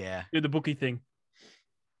 Yeah. Do the bookie thing.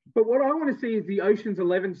 But what I want to see is the Ocean's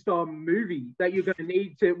 11 style movie that you're going to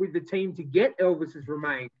need with the team to get Elvis's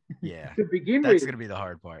remains. Yeah. To begin with. That's going to be the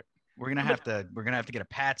hard part. We're gonna have to get a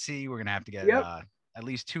patsy. We're gonna have to get at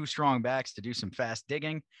least 2 strong backs to do some fast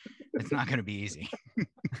digging. It's not gonna be easy.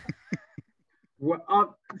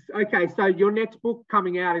 Well, okay, so your next book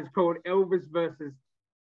coming out is called Elvis versus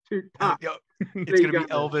Tut. It's gonna be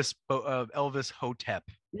Elvis Hotep.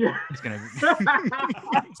 Yeah, it's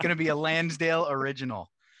gonna be a Lansdale original.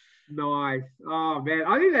 Nice. Oh man,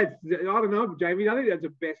 I think that's. I don't know, Jamie. I think that's the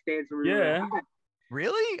best answer. Yeah.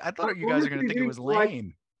 Really? I thought you guys were gonna think it was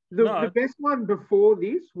lame. The best one before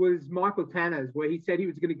this was Michael Tanner's, where he said he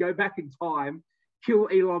was going to go back in time kill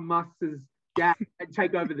Elon Musk's dad and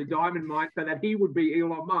take over the diamond mine so that he would be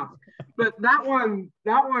Elon Musk. But that one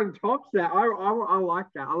tops that. I like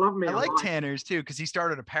that. I love me. I like Tanner's too because he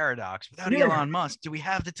started a paradox. Without Elon Musk, do we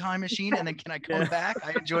have the time machine? And then can I come back?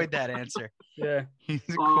 I enjoyed that answer. Yeah, he's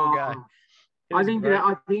a cool guy. I think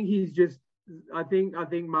he's just. I think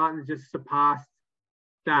Martin's just surpassed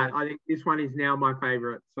that. Yeah. I think this one is now my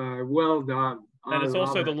favorite. So well done. And it's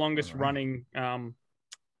also the longest running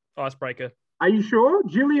icebreaker. Are you sure?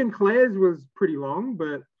 Gillian Clare's was pretty long,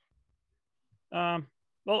 but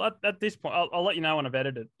well, at this point, I'll let you know when I've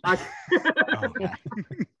edited. Okay.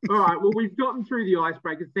 All right. Well, we've gotten through the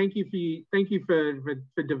icebreakers. Thank you for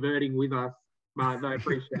diverting with us, Martin. I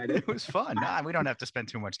appreciate it. It was fun. Nah, we don't have to spend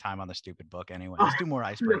too much time on the stupid book anyway. Let's do more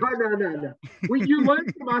icebreakers. No. You learn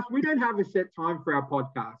from us. We don't have a set time for our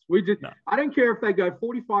podcast. I don't care if they go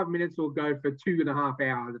 45 minutes or go for 2.5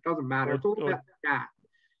 hours. It doesn't matter. It's all about the chat.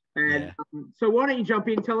 And so why don't you jump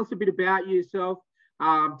in? Tell us a bit about yourself.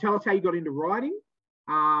 Tell us how you got into writing,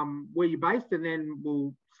 where you're based, and then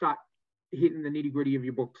we'll start hitting the nitty-gritty of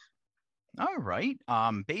your books. All right.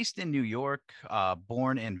 Based in New York,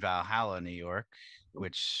 born in Valhalla, New York,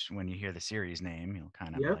 which when you hear the series name, you'll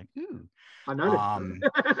kind of be like, ooh. I noticed.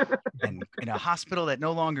 And in a hospital that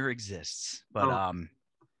no longer exists. But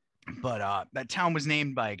that town was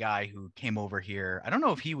named by a guy who came over here. I don't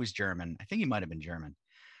know if he was German. I think he might have been German.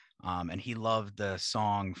 And he loved the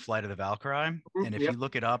song Flight of the Valkyrie. And if you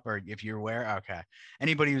look it up, or if you're aware,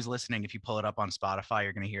 anybody who's listening, if you pull it up on Spotify,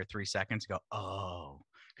 you're going to hear 3 seconds go, oh,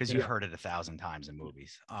 because you've heard it 1,000 times in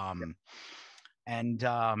movies. Been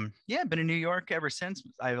in New York ever since.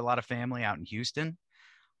 I have a lot of family out in Houston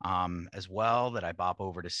as well that I bop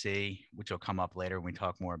over to see, which will come up later when we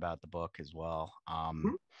talk more about the book as well.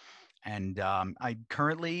 I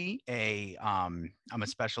currently I'm a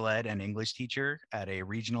special ed and English teacher at a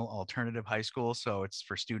regional alternative high school. So it's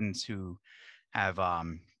for students who have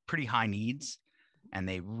pretty high needs and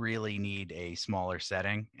they really need a smaller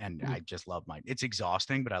setting. And I just love it's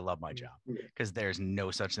exhausting, but I love my job because there's no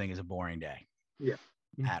such thing as a boring day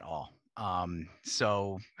at all.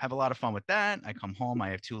 So have a lot of fun with that. I come home, I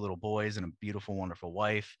have 2 little boys and a beautiful, wonderful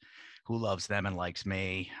wife who loves them and likes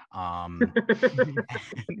me.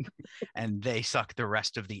 And they suck the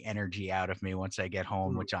rest of the energy out of me once I get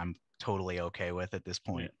home, which I'm totally okay with at this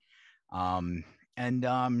point.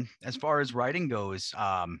 As far as writing goes,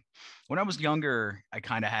 when I was younger, I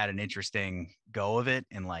kind of had an interesting go of it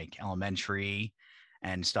in like elementary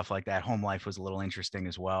and stuff like that. Home life was a little interesting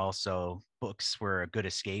as well. So books were a good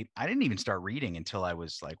escape. I didn't even start reading until I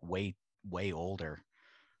was like way, way older.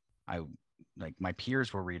 My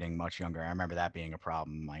peers were reading much younger. I remember that being a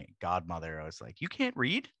problem. My godmother, I was like, you can't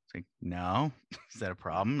read? It's like, no, is that a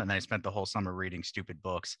problem? And then I spent the whole summer reading stupid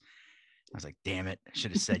books. I was like, damn it, I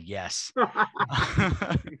should have said yes.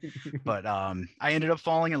 But I ended up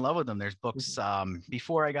falling in love with them. There's books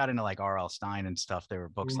before I got into like R.L. Stein and stuff. There were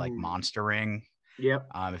books like Monstering. Yep.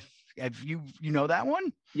 Have you know that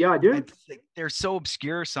one? Yeah, I do. They're so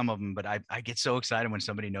obscure, some of them, but I get so excited when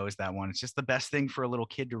somebody knows that one. It's just the best thing for a little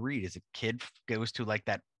kid to read. As a kid goes to like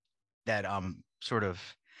that sort of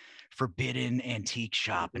forbidden antique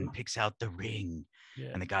shop and picks out the ring.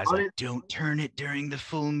 Yeah. And the guy's like, don't turn it during the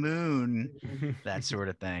full moon. That sort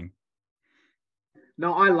of thing.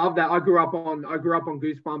 No, I love that. I grew up on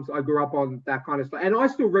Goosebumps. I grew up on that kind of stuff. And I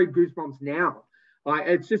still read Goosebumps now.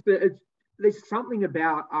 It's just there's something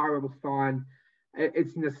about R.L. Stein.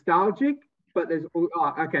 It's nostalgic, but there's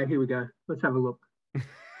okay, here we go. Let's have a look.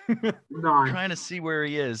 No. Trying to see where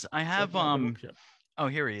he is. I have oh,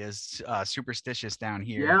 here he is. Superstitious down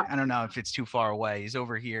here. Yeah. I don't know if it's too far away. He's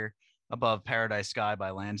over here above Paradise Sky by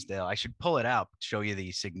Lansdale. I should pull it out, show you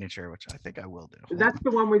the signature, which I think I will do. That's the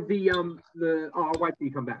one with the I'll wait till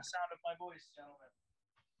you come back. Sound of my voice, gentlemen.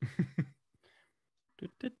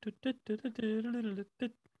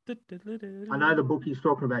 I know the book he's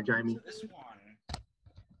talking about, Jamie. So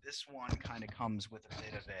this one kind of comes with a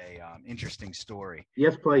bit of a interesting story.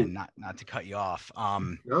 Yes, please. And not to cut you off.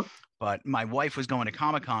 Yep. But my wife was going to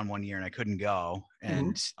Comic-Con one year and I couldn't go.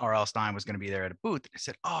 And R.L. Stein was going to be there at a booth. I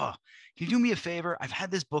said, oh, can you do me a favor? I've had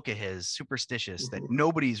this book of his, Superstitious, that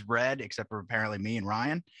nobody's read except for apparently me and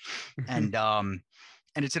Ryan.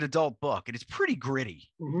 And it's an adult book and it's pretty gritty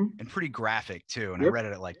and pretty graphic too. And I read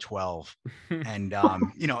it at like 12 and,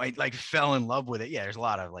 I like fell in love with it. Yeah. There's a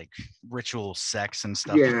lot of like ritual sex and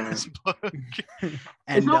stuff in this book. And,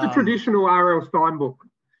 it's not the traditional R.L. Stein book.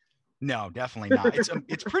 No, definitely not.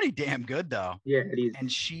 It's pretty damn good though. Yeah, it is.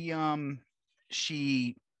 And she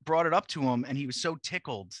brought it up to him and he was so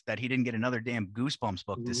tickled that he didn't get another damn Goosebumps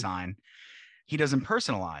book to sign. He doesn't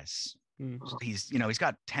personalize He's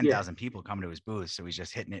got 10,000 people coming to his booth, so he's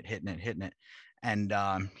just hitting it.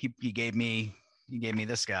 And he gave me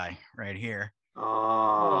this guy right here. Oh,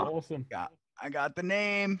 awesome. I got the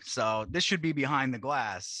name. So this should be behind the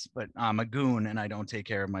glass, but I'm a goon and I don't take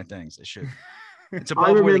care of my things. It's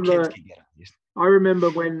above where the kids can get it. I remember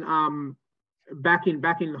when back in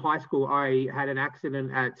high school, I had an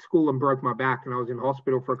accident at school and broke my back, and I was in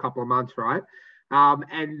hospital for a couple of months, right?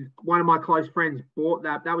 And one of my close friends bought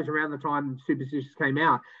that. That was around the time Superstitious came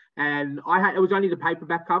out, and it was only the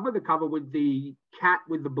paperback cover, the cover with the cat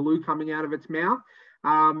with the blue coming out of its mouth.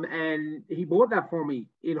 And he bought that for me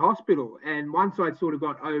in hospital. And once I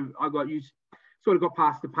got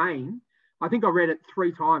past the pain, I think I read it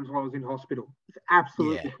 3 times while I was in hospital. It's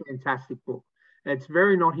absolutely fantastic book. It's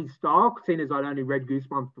very not his style, seeing as I'd only read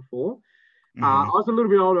Goosebumps before. I was a little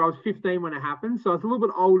bit older. I was 15 when it happened, so I was a little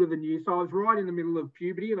bit older than you. So I was right in the middle of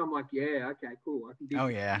puberty, and I'm like, yeah, okay, cool. I can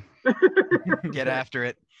do Get after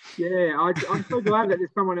it. Yeah, I'm so glad that there's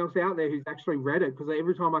someone else out there who's actually read it, because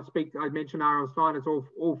every time I mention R.L. Stine, it's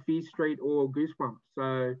all Fear Street or Goosebumps.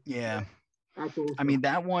 So yeah. That's awesome. I mean,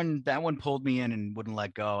 that one pulled me in and wouldn't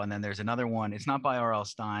let go. And then there's another one. It's not by R.L.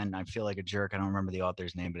 Stine. I feel like a jerk. I don't remember the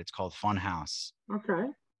author's name, but it's called Funhouse. Okay.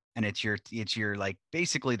 And it's your like,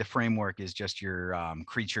 basically the framework is just your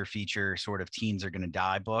creature feature sort of teens are going to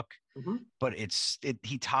die book. But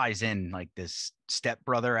he ties in like this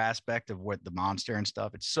stepbrother aspect of what the monster and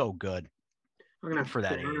stuff. It's so good. I'm gonna have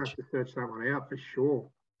to search that one out for sure.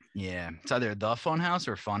 Yeah, it's either the Funhouse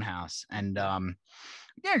or Funhouse. And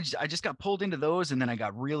I just got pulled into those, and then I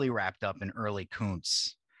got really wrapped up in early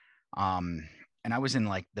Kuntz. And I was in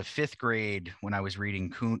like the 5th grade when I was reading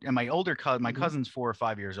Kuntz, and my cousin's 4 or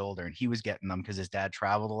 5 years older, and he was getting them because his dad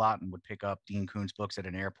traveled a lot and would pick up Dean Koontz books at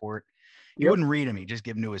an airport. He wouldn't read them; he'd just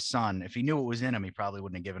give them to his son. If he knew what was in them, he probably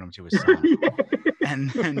wouldn't have given them to his son. And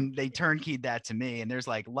then they turnkeyd that to me. And there's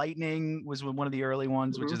like Lightning was one of the early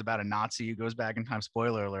ones, which is about a Nazi who goes back in time.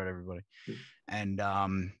 Spoiler alert, everybody. And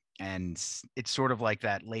it's sort of like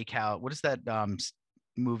that Lake House. What is that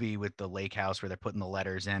movie with the lake house where they're putting the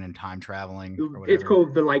letters in and time traveling? It's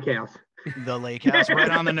called The Lake House. The Lake House,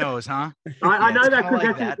 right on the nose, huh? I know that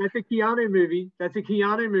because that's a Keanu movie. That's a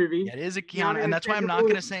Keanu movie. Yeah, it is a Keanu, and that's why I'm not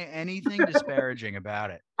going to say anything disparaging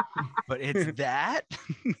about it. But it's that,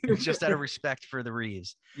 just out of respect for the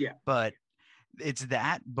Reeves. Yeah. But it's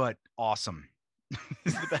that, but awesome.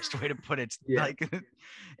 Is the best way to put it. Like,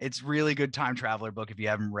 it's really good time traveler book if you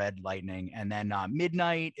haven't read Lightning. And then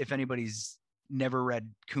Midnight, if anybody's never read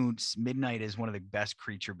Kuntz, Midnight is one of the best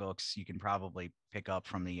creature books you can probably pick up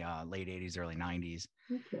from the late 80s, early 90s.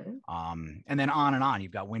 Okay. And then on and on.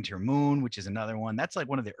 You've got Winter Moon, which is another one. That's like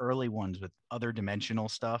one of the early ones with other dimensional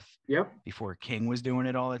stuff. Yep. Before King was doing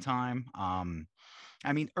it all the time.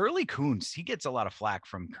 I mean, early Kuntz, he gets a lot of flack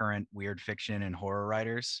from current weird fiction and horror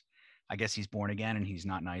writers. I guess he's born again and he's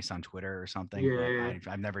not nice on Twitter or something. Yeah.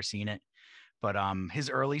 I've never seen it. But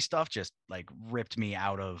his early stuff just like ripped me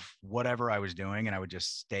out of whatever I was doing, and I would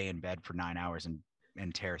just stay in bed for 9 hours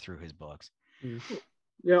and tear through his books.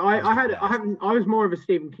 Yeah, I was more of a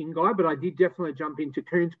Stephen King guy, but I did definitely jump into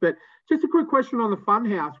Kuntz. But just a quick question on the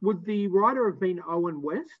Funhouse: would the writer have been Owen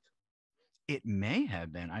West? It may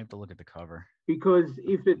have been. I have to look at the cover. Because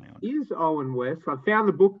if it is Owen West, I found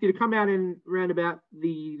the book. Did it come out in around about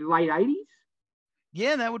the late 80s?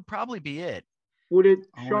 Yeah, that would probably be it. Would it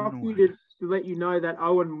shock you to let you know that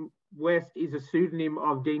Owen West is a pseudonym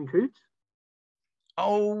of Dean Koontz?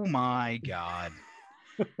 Oh my God.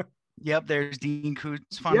 Yep, there's Dean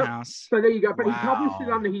Koontz Funhouse. So there you go. But he published it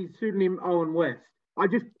under his pseudonym Owen West. I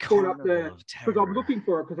just caught up because I'm looking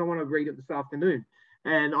for it because I want to read it this afternoon.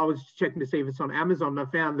 And I was checking to see if it's on Amazon. And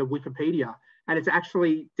I found the Wikipedia, and it's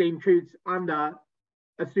actually Dean Koontz under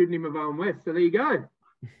a pseudonym of Owen West. So there you go.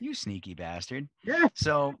 You sneaky bastard. Yeah.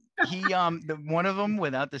 So he the one of them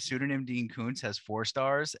without the pseudonym Dean Koontz has 4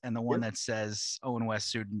 stars, and the one that says Owen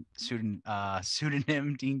West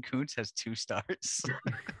pseudonym Dean Koontz has 2 stars.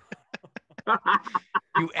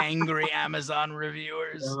 You angry Amazon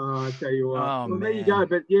reviewers. Oh, I tell you what. Oh, well, there you go.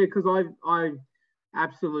 But yeah, because I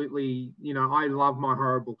absolutely, I love my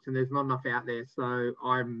horror books, and there's not enough out there. So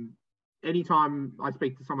anytime I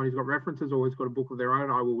speak to someone who's got references or who's got a book of their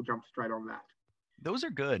own, I will jump straight on that. Those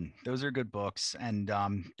are good. Those are good books. And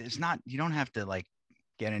you don't have to like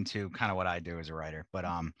get into kind of what I do as a writer, but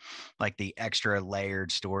like the extra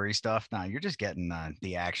layered story stuff. No, you're just getting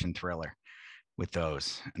the action thriller with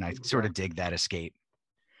those. And I sort of dig that escape.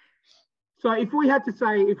 So if we had to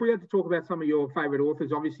talk about some of your favorite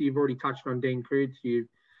authors, obviously you've already touched on Dean Koontz. You've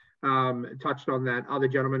touched on that other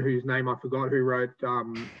gentleman whose name I forgot, who wrote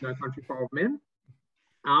No Country for Old Men.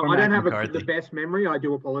 I don't have the best memory. I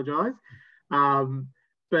do apologize.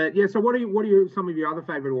 But yeah, so what are some of your other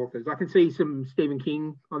favorite authors? I can see some Stephen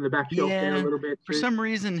King on the back shelf there a little bit. For some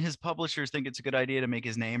reason, his publishers think it's a good idea to make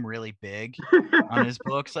his name really big on his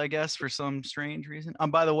books, I guess, for some strange reason.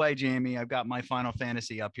 By the way, Jamie, I've got my Final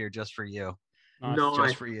Fantasy up here just for you. Nice.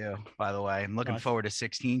 Just for you, by the way. I'm looking forward to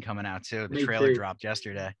 16 coming out too. The trailer dropped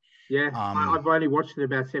yesterday. Yeah, I've only watched it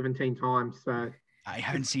about 17 times, so I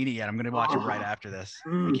haven't seen it yet. I'm going to watch it right after this.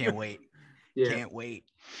 I can't wait. Can't wait.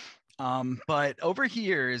 But over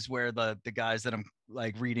here is where the guys that I'm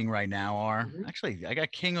like reading right now are. Actually, I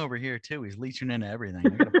got King over here too. He's leeching into everything. I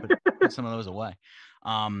gotta put some of those away.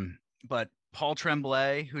 But Paul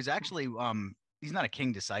Tremblay, who's actually he's not a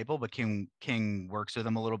King disciple, but King works with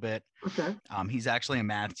him a little bit. Okay. He's actually a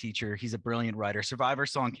math teacher. He's a brilliant writer. Survivor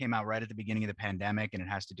Song came out right at the beginning of the pandemic, and it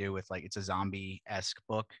has to do with it's a zombie-esque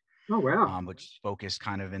book. Oh, wow. Which focused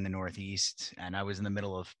kind of in the Northeast. And I was in the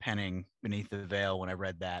middle of penning Beneath the Veil when I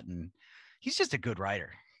read that. And he's just a good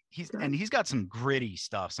writer. And he's got some gritty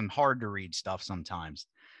stuff, some hard to read stuff sometimes.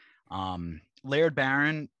 Laird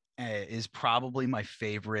Barron is probably my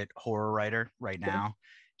favorite horror writer right now.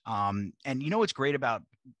 And you know what's great about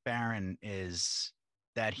Barron is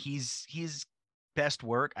that his best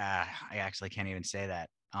work, I actually can't even say that.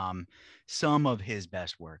 Some of his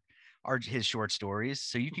best work are his short stories.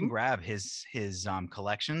 So you can grab his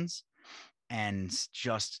collections and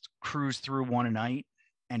just cruise through one a night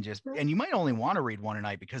and you might only want to read one a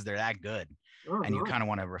night because they're that good. And you kind of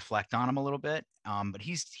want to reflect on them a little bit. But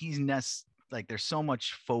he's there's so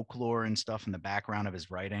much folklore and stuff in the background of his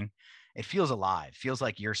writing. It feels alive. Feels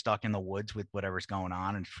like you're stuck in the woods with whatever's going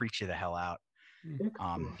on and freaks you the hell out.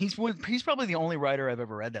 He's probably the only writer I've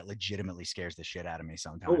ever read that legitimately scares the shit out of me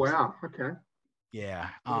sometimes. Oh, wow. Okay. Yeah.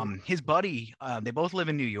 His buddy, they both live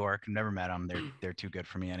in New York. I've never met them. They're too good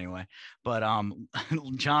for me anyway. But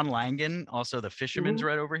John Langan, also The Fisherman's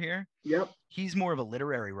right over here. Yep. He's more of a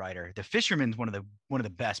literary writer. The Fisherman's one of the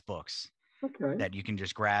best books that you can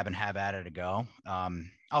just grab and have at it to go.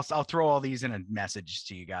 I'll throw all these in a message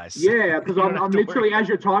to you guys. Yeah, because I'm literally as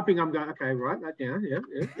you're typing, I'm going, okay, write that down.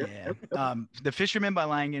 Yeah. The Fisherman by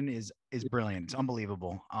Langan is brilliant. It's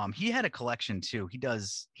unbelievable. He had a collection too.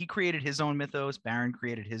 He created his own mythos. Barron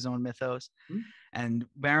created his own mythos, and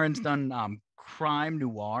Barron's done crime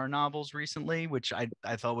noir novels recently, which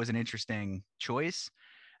I thought was an interesting choice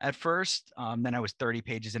at first. Then I was 30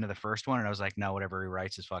 pages into the first one and I was like, no, whatever he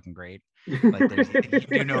writes is fucking great. Like you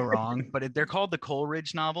do no wrong. But they're called the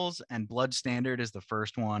Coleridge novels, and Blood Standard is the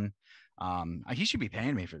first one. He should be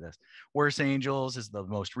paying me for this. Worse Angels is the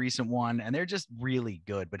most recent one, and they're just really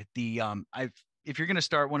good. But if you're going to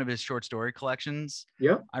start one of his short story collections,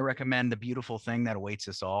 I recommend The Beautiful Thing That Awaits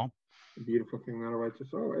Us All. The Beautiful Thing That Awaits Us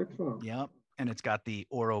All. Excellent. Yep. And it's got the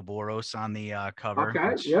Ouroboros on the cover.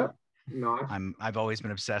 Okay. Yep. Nice. I've always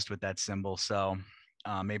been obsessed with that symbol, so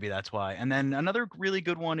maybe that's why. And then another really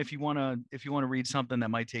good one, if you want to read something that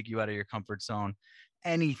might take you out of your comfort zone,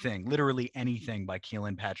 literally anything by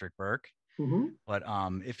Keelan Patrick Burke. But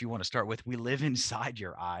if you want to start with We Live Inside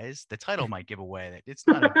Your Eyes, the title might give away that it's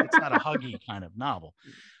not a huggy kind of novel.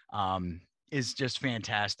 Is just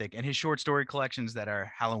fantastic, and his short story collections that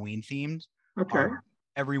are Halloween themed,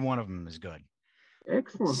 every one of them is good.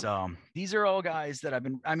 Excellent. So these are all guys that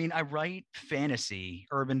I write fantasy,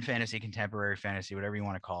 urban fantasy, contemporary fantasy, whatever you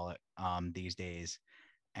want to call it, these days.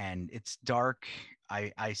 And it's dark.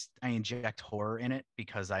 I inject horror in it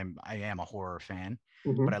because I am a horror fan,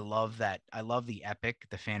 but I love that. I love the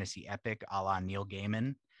fantasy epic a la Neil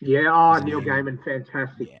Gaiman. Yeah. Neil Gaiman.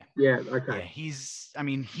 Fantastic. Yeah. Okay.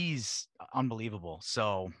 Yeah, he's unbelievable.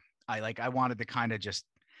 So I wanted to kind of just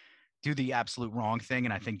do the absolute wrong thing.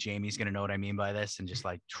 And I think Jamie's going to know what I mean by this, and just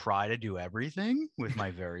try to do everything with my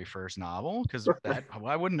very first novel. Cause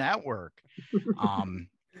why wouldn't that work?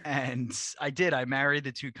 And I did, I married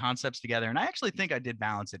the two concepts together, and I actually think I did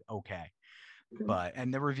balance it. Okay.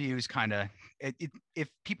 And the reviews kind of, if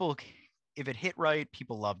it hit right,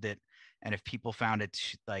 people loved it. And if people found it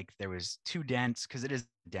there was too dense, cause it is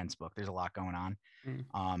a dense book, there's a lot going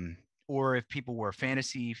on. Or if people were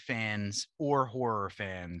fantasy fans or horror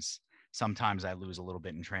fans, sometimes I lose a little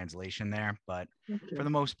bit in translation there, but for the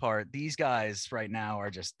most part, these guys right now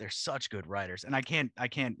they're such good writers. And I can't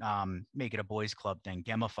make it a boys club thing.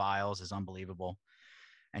 Gemma Files is unbelievable.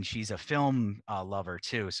 And she's a film lover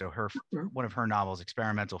too. So one of her novels,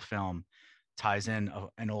 Experimental Film, ties in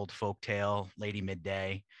an old folk tale, Lady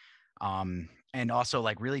Midday. And also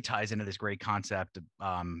really ties into this great concept of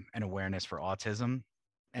an awareness for autism.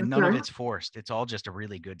 And none of it's forced. It's all just a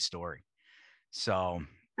really good story. So,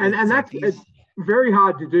 and that's it's very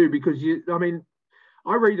hard to do because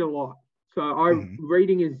I read a lot. So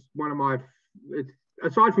reading is one of my,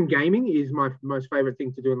 aside from gaming, is my most favorite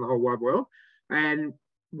thing to do in the whole wide world. And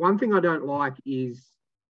one thing I don't like is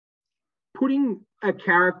putting a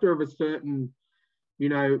character of a certain,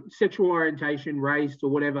 sexual orientation, race, or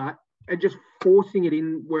whatever, and just forcing it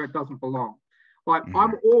in where it doesn't belong. Like,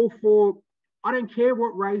 I'm all for, I don't care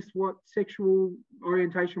what race, what sexual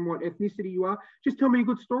orientation, what ethnicity you are. Just tell me a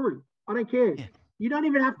good story. I don't care. Yeah. You don't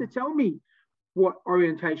even have to tell me what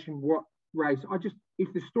orientation, what race.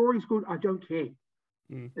 If the story's good, I don't care.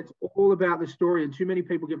 It's all about the story. And too many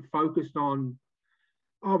people get focused on,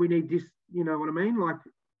 oh, we need this, you know what I mean? Like,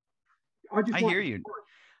 I hear you.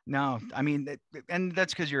 No, I mean, and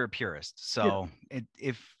that's because you're a purist. So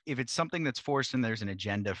if it's something that's forced and there's an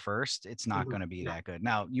agenda first, it's not going to be that good.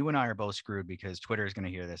 Now, you and I are both screwed because Twitter is going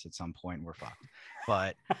to hear this at some point and we're fucked.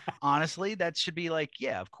 But honestly, that should be like,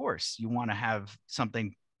 yeah, of course, you want to have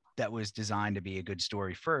something that was designed to be a good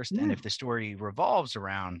story first. And if the story revolves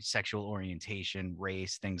around sexual orientation,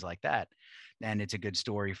 race, things like that, then it's a good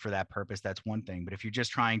story for that purpose. That's one thing. But if you're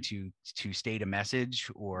just trying to state a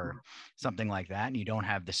message or something like that, and you don't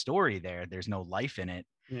have the story there's no life in it,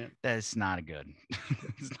 that's not good.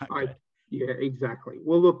 It's not good. Yeah, exactly.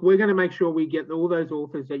 Well, look, we're going to make sure we get all those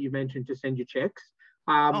authors that you mentioned to send you checks.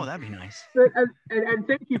 That'd be nice. And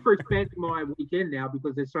thank you for expanding my weekend now,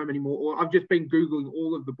 because there's so many more. I've just been Googling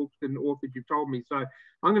all of the books and authors you've told me. So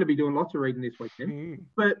I'm going to be doing lots of reading this weekend.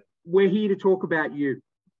 But we're here to talk about you.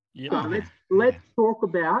 So let's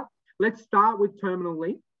start with Terminal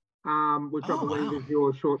Link, which I believe is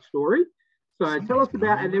your short story. So tell us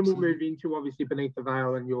about, and then we'll move into obviously Beneath the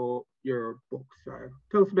Veil and your book. So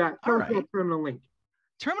tell us about Terminal Link.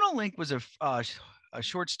 Terminal Link was a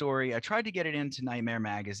short story. I tried to get it into Nightmare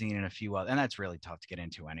Magazine and a few other, and that's really tough to get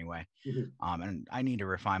into anyway. And I need to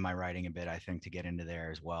refine my writing a bit, I think, to get into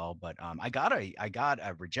there as well. But I got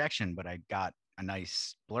a rejection, but I got a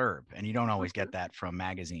nice blurb, and you don't always get that from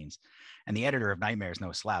magazines. And the editor of Nightmare is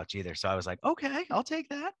no slouch either. So I was like, okay, I'll take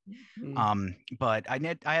that. But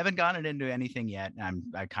I haven't gotten it into anything yet.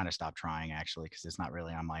 I kind of stopped trying, actually, because it's not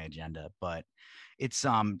really on my agenda. But it's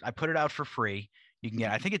I put it out for free. You can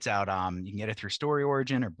get, I think it's out. You can get it through Story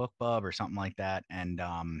Origin or BookBub or something like that. And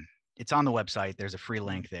it's on the website. There's a free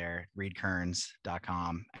link there,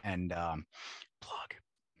 readkearns.com, and plug.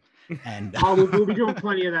 And we'll be doing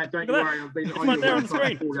plenty of that. Don't you worry. It's right there on the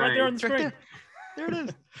screen. It's right there on the screen. There it is,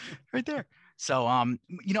 right there. So,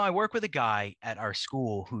 I work with a guy at our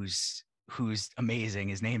school who's amazing.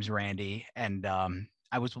 His name's Randy, and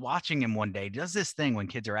I was watching him one day. He does this thing when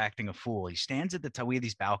kids are acting a fool. He stands at the top. We have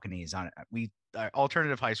these balconies on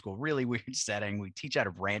alternative high school, really weird setting. We teach out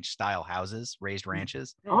of ranch-style houses, raised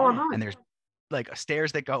ranches. Oh, nice. And there's like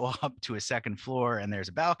stairs that go up to a second floor, and there's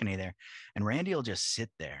a balcony there. And Randy will just sit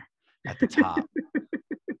there at the top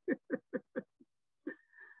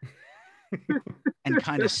and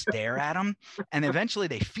kind of stare at him. And eventually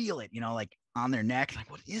they feel it, like on their neck, like,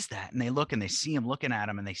 what is that? And they look and they see him looking at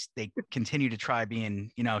him, and they continue to try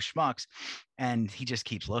being, schmucks. And he just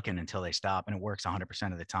keeps looking until they stop, and it works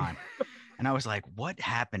 100% of the time. And I was like, what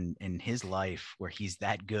happened in his life where he's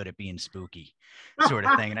that good at being spooky, sort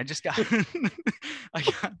of thing? And I just got, I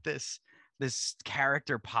got this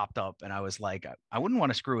character popped up, and I was like, I wouldn't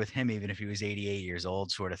want to screw with him even if he was 88 years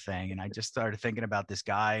old, sort of thing. And I just started thinking about this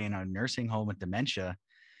guy in a nursing home with dementia,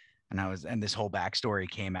 and this whole backstory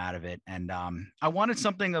came out of it. And I wanted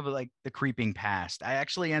something of like the creeping past. I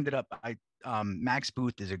actually ended up, Max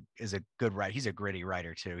Booth is a good writer. He's a gritty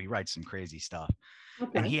writer too. He writes some crazy stuff.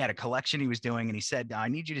 Okay. And he had a collection he was doing, and he said, I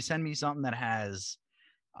need you to send me something that has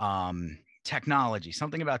technology,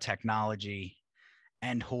 something about technology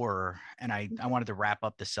and horror. And I wanted to wrap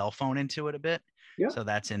up the cell phone into it a bit. Yeah. So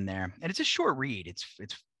that's in there. And it's a short read. It's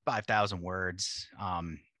 5,000 words.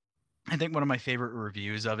 I think one of my favorite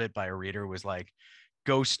reviews of it by a reader was like,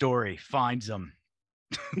 ghost story, finds them.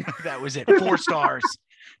 That was it. 4 stars.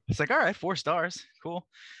 It's like, all right, 4 stars. Cool.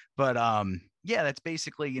 But yeah, that's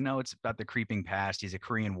basically, it's about the creeping past. He's a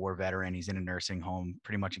Korean War veteran. He's in a nursing home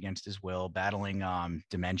pretty much against his will, battling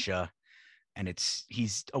dementia. And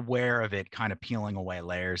he's aware of it, kind of peeling away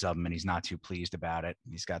layers of him, and he's not too pleased about it.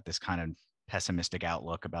 He's got this kind of pessimistic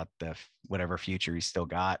outlook about the whatever future he's still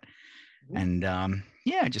got. And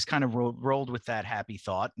just kind of rolled with that happy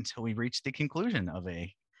thought until we reached the conclusion of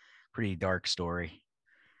a pretty dark story.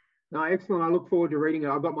 No, excellent. I look forward to reading it.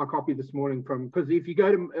 I got my copy this morning because if you go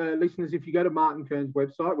to listeners, if you go to Martin Kearns'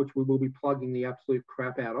 website, which we will be plugging the absolute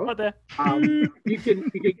crap out of, right there. you can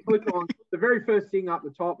click on the very first thing up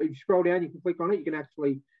the top. If you scroll down, you can click on it. You can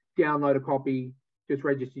actually download a copy, just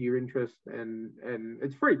register your interest, and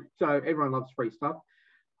it's free. So everyone loves free stuff.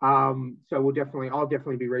 So I'll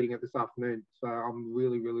definitely be reading it this afternoon. So I'm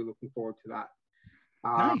really, really looking forward to that.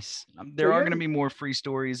 Nice. There are going to be more free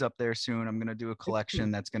stories up there soon. I'm going to do a collection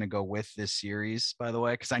that's going to go with this series, by the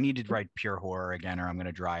way, because I need to write pure horror again, or I'm going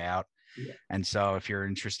to dry out. Yeah. And so if you're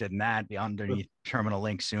interested in that, be underneath terminal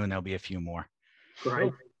link soon. There'll be a few more.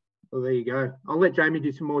 Great. Well, there you go. I'll let Jamie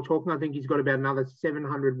do some more talking. I think he's got about another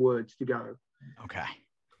 700 words to go. Okay.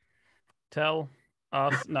 Tell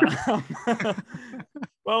us. No.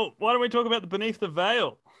 Well, why don't we talk about the Beneath the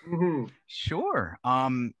Veil? Mm-hmm. Sure.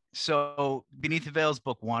 So Beneath the Veil is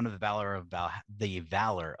book 1 of the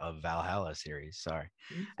Valor of Valhalla series. Sorry.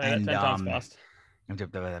 Say that 10 times fast.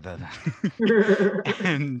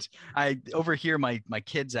 And I over here, my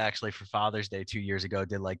kids actually for Father's Day 2 years ago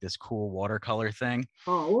did like this cool watercolor thing.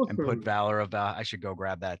 Oh, awesome. And put Valor of Valhalla. I should go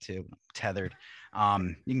grab that too. Tethered.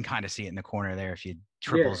 You can kind of see it in the corner there if you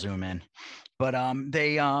triple zoom in. But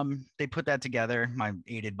they put that together,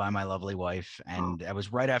 aided by my lovely wife, and it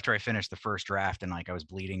was right after I finished the first draft, and like I was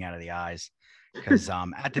bleeding out of the eyes because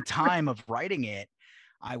at the time of writing it,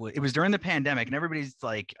 it was during the pandemic, and everybody's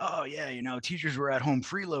like, oh yeah, teachers were at home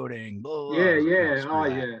freeloading. Blah, blah.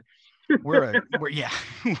 We're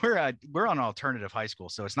on an alternative high school,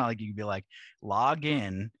 so it's not like you can be like log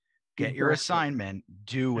in, get your assignment,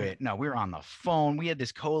 do it. No, we were on the phone. We had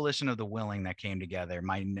this coalition of the willing that came together.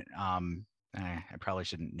 I probably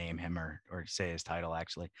shouldn't name him or say his title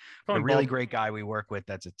actually. A really great guy we work with.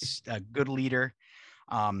 That's a good leader.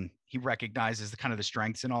 He recognizes the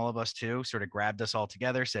strengths in all of us too, sort of grabbed us all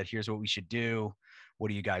together, said, here's what we should do. What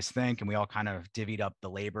do you guys think? And we all kind of divvied up the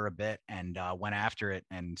labor a bit and went after it.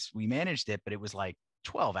 And we managed it, but it was like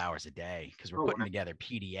 12 hours a day because we're putting together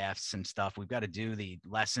PDFs and stuff. We've got to do the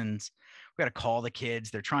lessons. We've got to call the kids.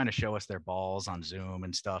 They're trying to show us their balls on Zoom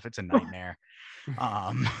and stuff. It's a nightmare.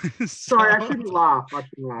 Sorry, I shouldn't laugh.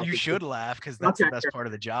 You should laugh because that's the best part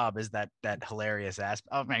of the job is that hilarious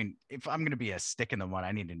aspect. I mean, if I'm going to be a stick in the mud,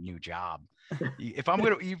 I need a new job. If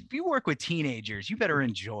you work with teenagers, you better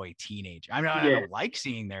enjoy teenage. I mean, I don't like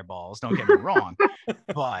seeing their balls. Don't get me wrong,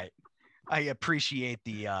 but I appreciate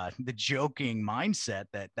the joking mindset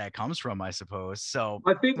that comes from, I suppose. So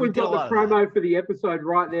I think we've got the promo for the episode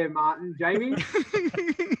right there, Martin. Jamie,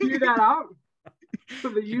 cue that up for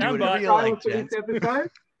the YouTube trailer for this episode.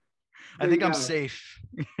 I think I'm safe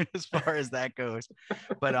as far as that goes.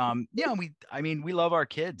 But we love our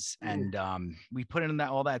kids and we put in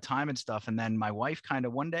all that time and stuff. And then my wife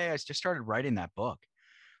one day I just started writing that book.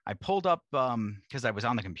 I pulled up because I was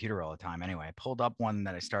on the computer all the time anyway. I pulled up one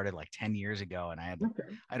that I started like 10 years ago and I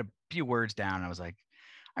had a few words down and I was like,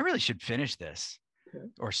 I really should finish this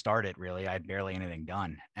or start it really. I had barely anything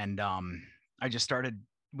done. And I just started,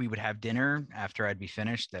 we would have dinner after I'd be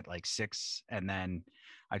finished at like 6 and then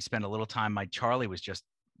I'd spend a little time. My Charlie was just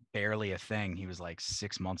barely a thing. He was like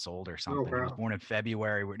 6 months old or something. He was born in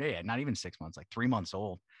February. Not even 6 months, like 3 months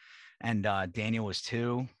old. And Daniel was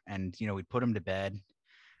 2 and, we'd put him to bed.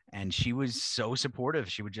 And she was so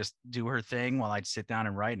supportive. She would just do her thing while I'd sit down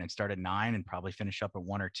and write. And I'd start at 9 and probably finish up at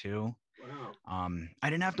 1 or 2. Wow. I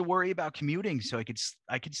didn't have to worry about commuting, so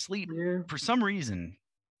I could sleep. For some reason,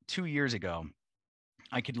 2 years ago,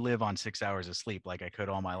 I could live on 6 hours of sleep like I could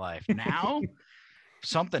all my life. Now,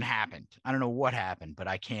 something happened. I don't know what happened, but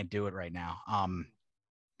I can't do it right now.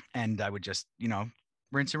 And I would just,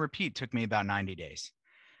 rinse and repeat. Took me about 90 days.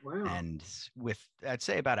 Wow. And I'd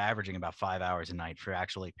say about averaging about 5 hours a night for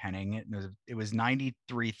actually penning it. It was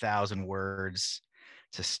 93,000 words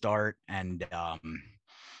to start and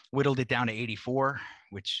whittled it down to 84,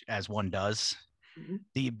 which as one does. Mm-hmm.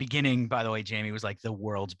 The beginning, by the way, Jamie, was like the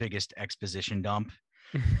world's biggest exposition dump.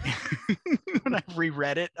 When I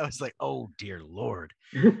reread it, I was like, oh, dear Lord.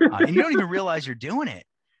 And you don't even realize you're doing it.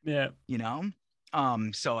 Yeah.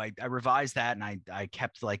 So I revised that and I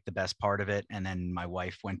kept like the best part of it. And then my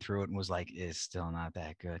wife went through it and was like, it's still not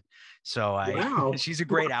that good. So she's a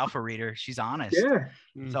great alpha reader. She's honest. Yeah.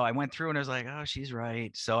 So I went through and I was like, oh, she's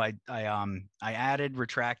right. So I added,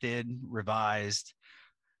 retracted, revised,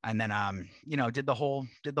 and then, did the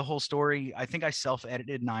whole story. I think I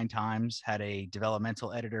self-edited 9 times, had a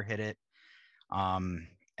developmental editor hit it. And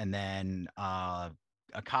then,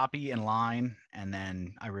 a copy and line, and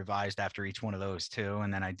then I revised after each one of those too,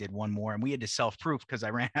 and then I did one more, and we had to self-proof because I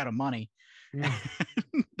ran out of money.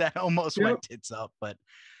 That almost went tits up, but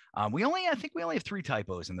I think we only have 3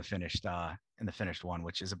 typos in the finished one,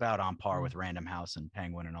 which is about on par with Random House and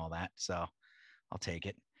Penguin and all that, so I'll take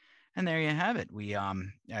it. And there you have it. I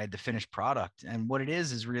had the finished product, and what it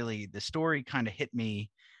is really the story kind of hit me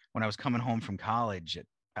when I was coming home from college at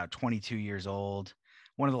about 22 years old.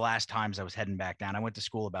 one of the last times I was heading back down. I went to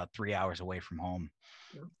school about 3 hours away from home,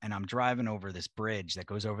 and I'm driving over this bridge that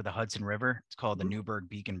goes over the Hudson River. It's called the Newburgh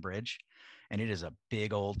Beacon Bridge, and it is a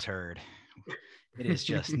big old turd. It is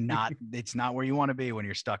just not, it's not where you want to be when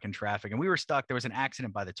you're stuck in traffic. And we were stuck. There was an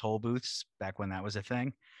accident by the toll booths back when that was a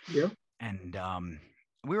thing. Yeah. And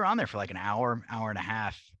we were on there for like an hour and a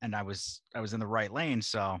half, and I was in the right lane.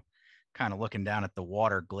 So kind of looking down at the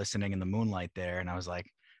water glistening in the moonlight there. And I was like,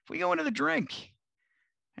 if we go into the drink,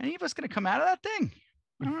 any of us going to come out of that thing?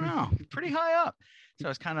 I don't know. Pretty high up. So I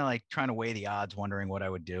was kind of like trying to weigh the odds, wondering what I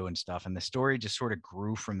would do and stuff. And the story just sort of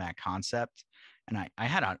grew from that concept. And I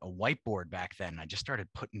had a whiteboard back then. And I just started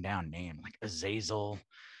putting down names like Azazel,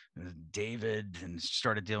 David, and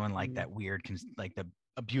started doing like that weird, like a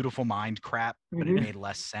beautiful mind crap, but it made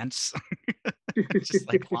less sense. Just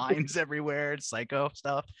like lines everywhere, psycho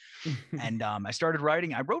stuff. And I started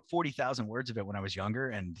writing. I wrote 40,000 words of it when I was younger,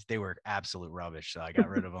 and they were absolute rubbish. So I got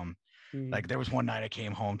rid of them. Like there was one night I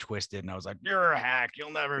came home twisted, and I was like, "You're a hack.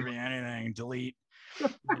 You'll never be anything. Delete."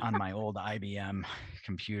 On my old IBM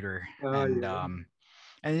computer.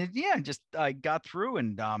 Just I got through,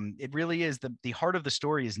 and it really is the heart of the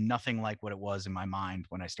story is nothing like what it was in my mind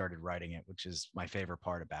when I started writing it, which is my favorite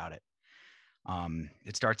part about it.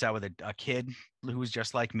 It starts out with a kid who was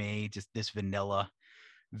just like me, just this vanilla,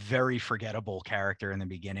 very forgettable character in the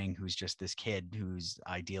beginning, who's just this kid who's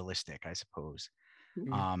idealistic, I suppose.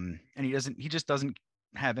 And he just doesn't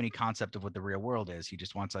have any concept of what the real world is. He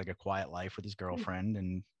just wants like a quiet life with his girlfriend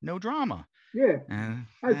and no drama. Yeah.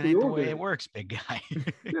 That ain't the way it works, big guy.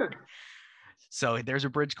 Yeah. So there's a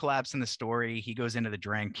bridge collapse in the story. He goes into the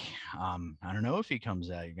drink. I don't know if he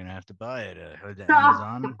comes out. You're gonna have to buy it at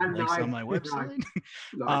Amazon. Links on my website.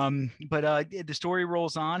 But the story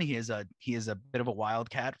rolls on. He is a bit of a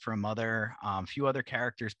wildcat for a mother. A few other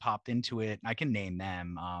characters popped into it. I can name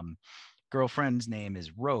them. Girlfriend's name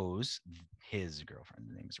is Rose. His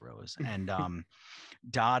girlfriend's name is Rose. And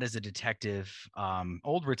Dodd is a detective,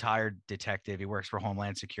 old retired detective. He works for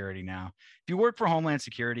Homeland Security now. If you work for Homeland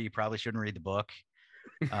Security, you probably shouldn't read the book.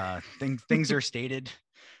 Things are stated.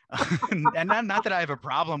 And not that I have a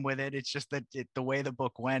problem with it. It's just that the way the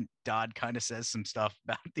book went, Dodd kind of says some stuff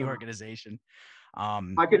about the organization.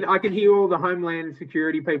 I can hear all the Homeland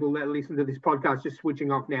Security people that listen to this podcast just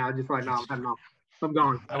switching off now. Just like, no, I've had enough. I'm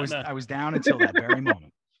gone. I was down until that very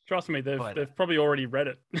moment. Trust me, they've probably already read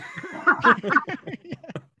it.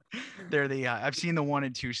 They're I've seen the 1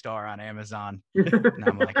 and 2 star on Amazon, and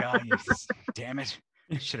I'm like, oh, damn it,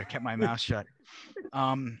 I should have kept my mouth shut.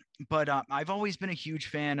 But I've always been a huge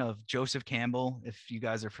fan of Joseph Campbell. If you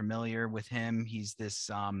guys are familiar with him, he's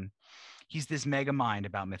this mega mind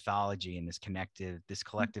about mythology and this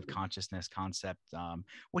collective consciousness concept.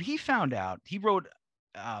 What he found out, he wrote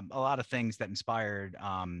a lot of things that inspired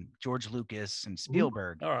George Lucas and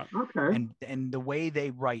Spielberg. All right. Okay. And the way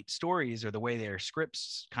they write stories, or the way their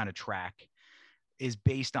scripts kind of track, is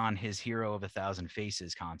based on his hero of 1,000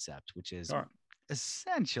 faces concept, which is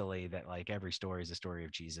essentially that like every story is a story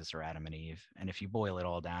of Jesus or Adam and Eve. And if you boil it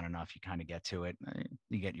all down enough, you kind of get to it.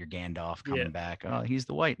 You get your Gandalf coming back. Oh, he's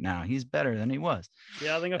the white now. He's better than he was.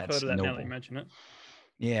 Yeah, I think I've heard of that noble. now that you mention it.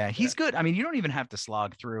 Yeah, he's good. I mean, you don't even have to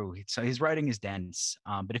slog through. So his writing is dense.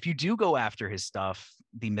 But if you do go after his stuff,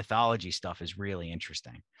 the mythology stuff is really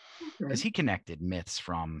interesting, because he connected myths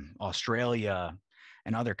from Australia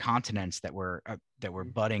and other continents that were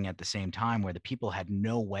budding at the same time, where the people had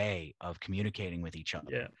no way of communicating with each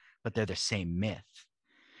other, but they're the same myth.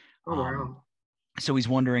 Oh, wow. So he's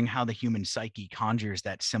wondering how the human psyche conjures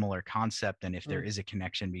that similar concept, and if there is a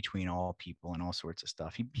connection between all people and all sorts of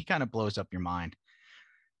stuff. He kind of blows up your mind.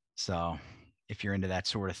 So if you're into that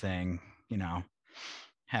sort of thing,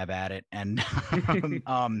 have at it. And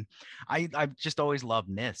I've just always loved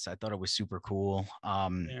myths. I thought it was super cool.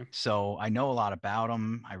 So I know a lot about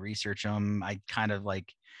them. I research them. I kind of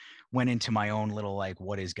like went into my own little like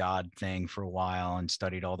what is God thing for a while, and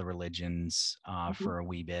studied all the religions for a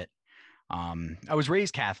wee bit. I was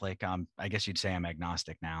raised Catholic. I guess you'd say I'm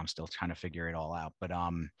agnostic now. I'm still trying to figure it all out. But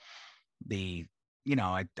I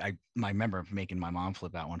remember making my mom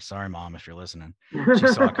flip out one. Sorry, Mom, if you're listening. She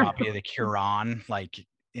saw a copy of the Quran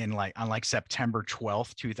on September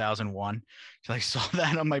 12th, 2001. She saw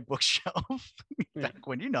that on my bookshelf back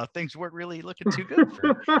when things weren't really looking too good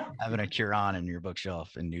for having a Quran in your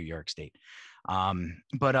bookshelf in New York State.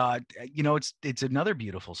 But it's another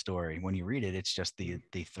beautiful story when you read it. It's just the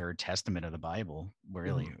third testament of the Bible,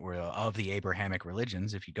 really, or of the Abrahamic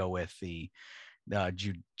religions. If you go with the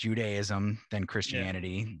Judaism, then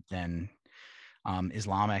Christianity, then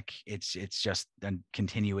Islamic. It's just a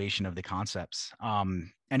continuation of the concepts.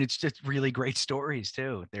 And it's just really great stories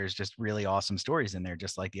too. There's just really awesome stories in there,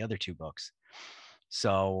 just like the other two books.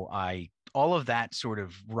 So all of that sort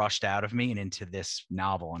of rushed out of me and into this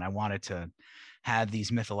novel, and I wanted to have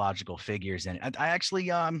these mythological figures in it. I actually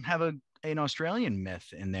have an Australian myth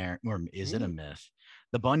in there, or is it a myth?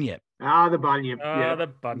 The Bunyip. Ah, the Bunyip. Yeah, the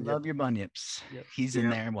Bunyip. Love your Bunyips. Yep. He's in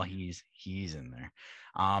there. Well, he's in there.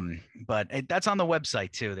 But that's on the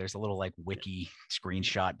website too. There's a little like wiki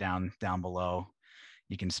screenshot down below.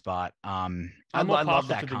 You can spot. I love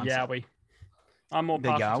that concept. I'm more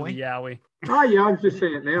partial to the Yowie. Oh yeah, I'm just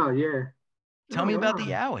seeing it now. Yeah. Tell me about the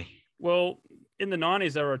Yowie. Well, in the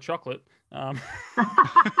 90s, they were a chocolate. No,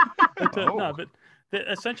 but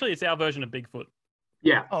essentially, it's our version of Bigfoot.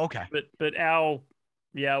 Yeah. Oh, okay. But our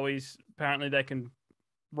Yowies, apparently, they can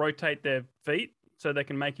rotate their feet so they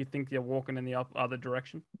can make you think you're walking in the other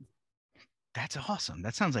direction. That's awesome.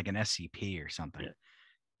 That sounds like an SCP or something. Yeah.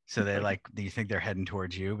 So they're like, do you think they're heading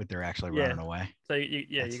towards you, but they're actually running away? So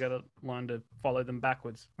you got to learn to follow them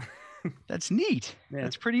backwards. That's neat. Yeah.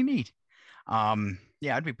 That's pretty neat.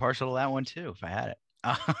 Yeah, I'd be partial to that one too if I had it.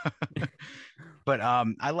 But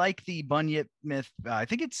I like the Bunyip myth. I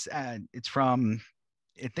think it's an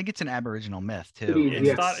Aboriginal myth too.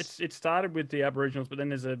 It started with the Aboriginals, but then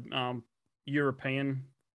there's a European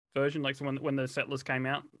version. Like when the settlers came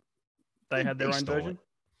out, they had their own version.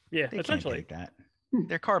 Yeah, they essentially. Can't take that.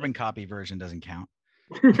 Their carbon copy version doesn't count.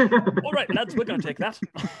 All right, lads, we're going to take that.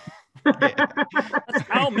 That's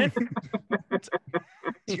our myth. It's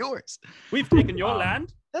yours. We've taken your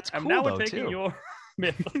land. That's cool. And now we're taking your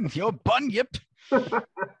myth. Your Bunyip.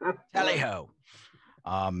 Tally ho.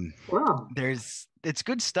 Wow. It's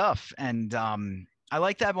good stuff, and I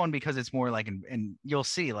like that one because it's more like, and you'll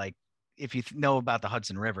see, like, if you know about the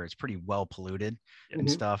Hudson River, it's pretty well polluted and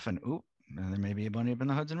stuff, and there may be a Bunyip in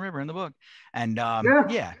the Hudson River in the book. And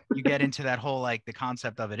you get into that whole, like, the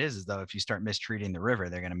concept of it is though, if you start mistreating the river,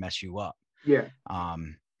 they're going to mess you up. Yeah.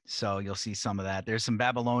 So you'll see some of that. There's some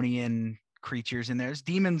Babylonian creatures in there. There's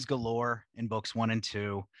demons galore in books 1 and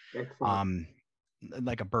 2. Excellent.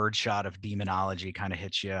 Like a bird shot of demonology kind of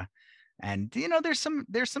hits you. And, there's some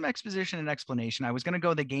exposition and explanation. I was going to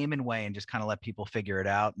go the Gaiman way and just kind of let people figure it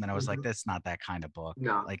out. And then I was like, that's not that kind of book.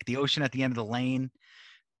 No. Like The Ocean at the End of the Lane.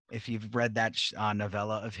 If you've read that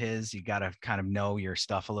novella of his, you got to kind of know your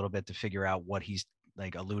stuff a little bit to figure out what he's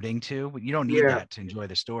like alluding to, but you don't need that to enjoy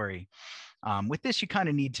the story. With this, you kind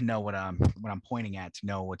of need to know what I'm pointing at to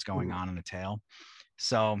know what's going on in the tale.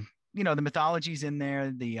 So, the mythology's in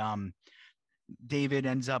there. The David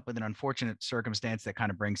ends up with an unfortunate circumstance that kind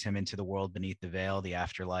of brings him into the world beneath the veil, the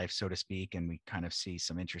afterlife, so to speak. And we kind of see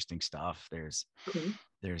some interesting stuff. There's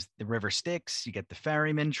the river Styx, you get the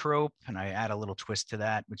ferryman trope, and I add a little twist to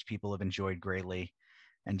that, which people have enjoyed greatly,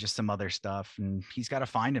 and just some other stuff. And he's got to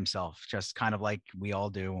find himself, just kind of like we all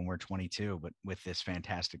do when we're 22, but with this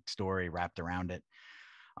fantastic story wrapped around it.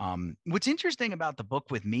 What's interesting about the book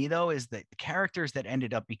with me, though, is that the characters that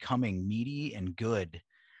ended up becoming meaty and good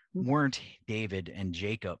weren't David and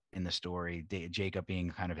Jacob in the story, Jacob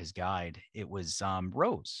being kind of his guide. It was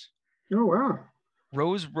Rose. Oh, wow.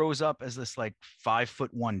 Rose rose up as this like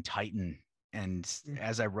 5'1" Titan. And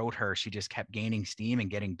as I wrote her, she just kept gaining steam and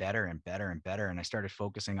getting better and better and better. And I started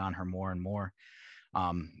focusing on her more and more.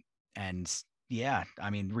 And yeah, I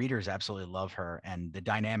mean, readers absolutely love her. And the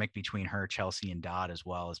dynamic between her, Chelsea, and Dot as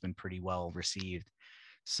well has been pretty well received.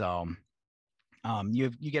 So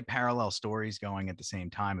you get parallel stories going at the same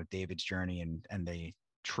time of David's journey and the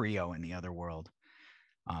trio in the other world.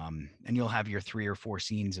 And you'll have your 3 or 4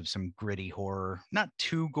 scenes of some gritty horror, not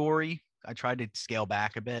too gory. I tried to scale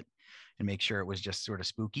back a bit and make sure it was just sort of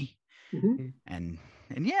spooky. And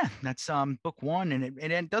yeah, that's book 1. And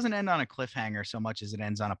it doesn't end on a cliffhanger so much as it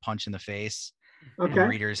ends on a punch in the face. Okay. And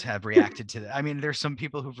readers have reacted to that. I mean, there's some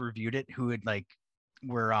people who've reviewed it who had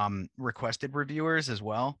were requested reviewers as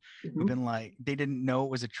well, who've been like, they didn't know it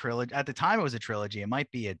was a trilogy. At the time it was a trilogy. It might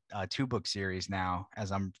be a 2-book series now.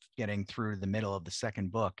 As I'm getting through the middle of the 2nd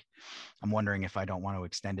book, I'm wondering if I don't want to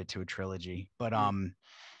extend it to a trilogy. But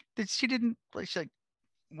she didn't, she's like,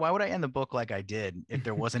 why would I end the book like I did if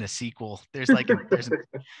there wasn't a sequel? There's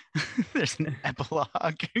there's an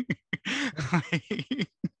epilogue.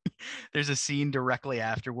 There's a scene directly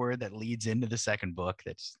afterward that leads into the 2nd book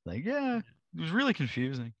that's like, yeah, it was really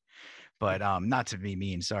confusing. But not to be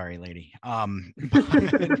mean, sorry, lady. But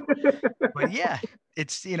yeah,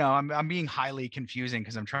 it's, I'm being highly confusing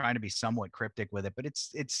because I'm trying to be somewhat cryptic with it, but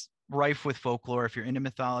it's rife with folklore. If you're into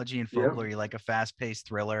mythology and folklore, you like a fast-paced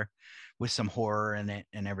thriller with some horror in it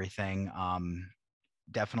and everything,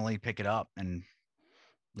 definitely pick it up and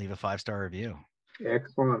leave a 5-star review.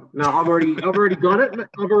 Excellent. No, I've already got it.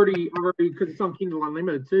 I've already because it's on Kindle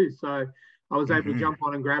Unlimited too. So I was able to jump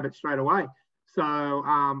on and grab it straight away. So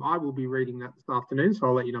I will be reading that this afternoon. So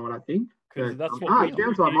I'll let you know what I think. Because that's what it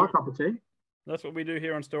sounds like my cup of tea. That's what we do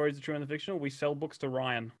here on Stories the True and the Fictional. We sell books to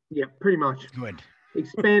Ryan. Yeah, pretty much. Good.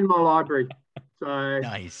 Expand my library. So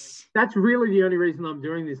nice. That's really the only reason I'm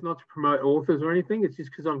doing this, not to promote authors or anything. It's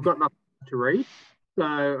just because I've got nothing to read. So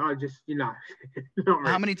I just, not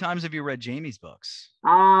How many times have you read Jamie's books?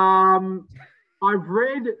 I've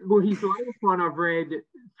read his latest one I've read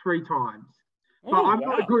 3 times. But I'm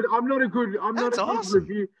not a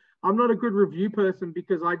good review person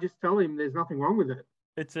because I just tell him there's nothing wrong with it.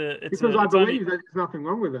 I believe that there's nothing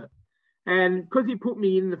wrong with it. And because he put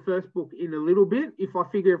me in the first book in a little bit, if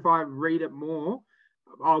I read it more,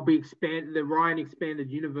 I'll be expanded. The Ryan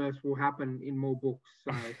expanded universe will happen in more books.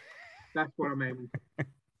 So that's what I'm aiming for.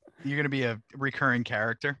 You're going to be a recurring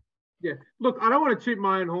character? Yeah. Look, I don't want to toot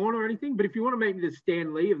my own horn or anything, but if you want to make me the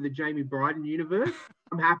Stan Lee of the Jamie Bryden universe,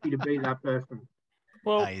 I'm happy to be that person.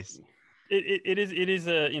 Well, nice. It is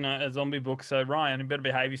a zombie book. So Ryan, you better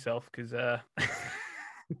behave yourself because.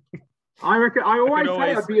 I reckon. I always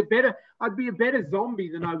say I'd be a better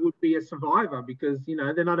zombie than I would be a survivor because then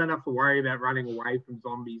I don't have to worry about running away from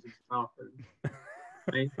zombies and stuff.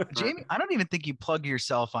 Jamie, I don't even think you plug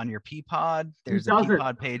yourself on your Peapod. There's a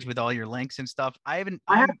Peapod page with all your links and stuff. I'm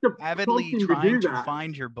avidly trying to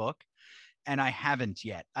find your book, and I haven't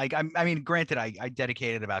yet. I mean, granted, I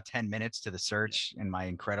dedicated about 10 minutes to the search in my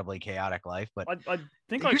incredibly chaotic life, but I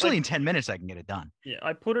think usually in 10 minutes I can get it done. Yeah,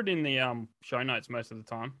 I put it in the show notes most of the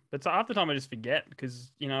time, but half the time I just forget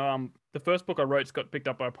because the first book I wrote's got picked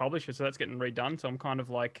up by a publisher, so that's getting redone. So I'm kind of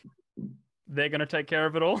like, they're going to take care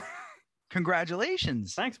of it all.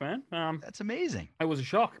 Congratulations. Thanks, man. That's amazing. It was a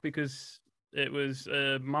shock because it was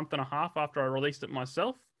a month and a half after I released it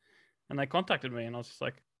myself, and they contacted me, and I was just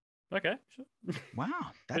like, okay, sure.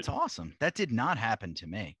 Wow, that's awesome. That did not happen to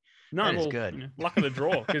me. No, that is good. Luck of the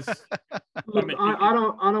draw, because I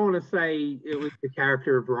don't want to say it was the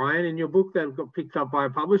character of Ryan in your book that got picked up by a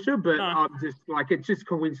publisher, but I'm just like it's just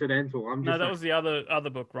coincidental. That was the other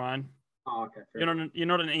book, Ryan. Oh, okay. You're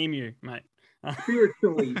not an emu, mate.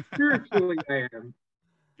 Spiritually, I am.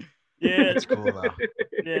 Yeah, it's cool though.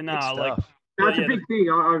 Yeah, that's a big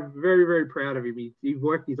thing. I'm very, very proud of him. He's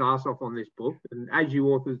worked his ass off on this book, and as you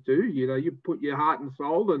authors do, you put your heart and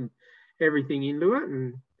soul and everything into it,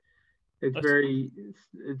 and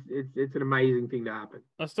it's an amazing thing to happen.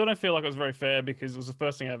 I still don't feel like it was very fair because it was the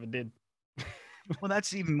first thing I ever did. Well,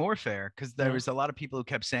 that's even more fair because there was a lot of people who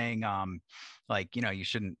kept saying, you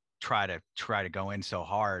shouldn't try to go in so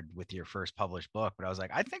hard with your first published book, but I was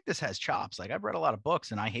like, I think this has chops. Like I've read a lot of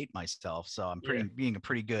books and I hate myself, so I'm being a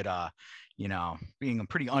pretty good being a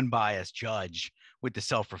pretty unbiased judge with the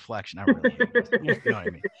self-reflection. I really hate myself, you know what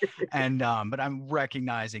I mean? And but I'm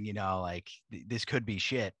recognizing this could be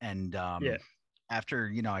shit, and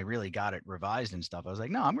after I really got it revised and stuff, I was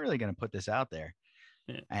like, no, I'm really going to put this out there.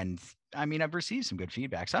 Yeah. And I mean, I've received some good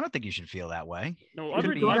feedback, so I don't think you should feel that way. No,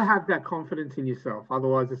 you've got to have that confidence in yourself,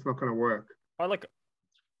 otherwise it's not going to work.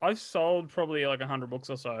 I've sold probably 100 books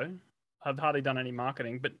or so. I've hardly done any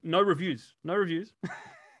marketing, but no reviews.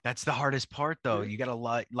 That's the hardest part, though. You got to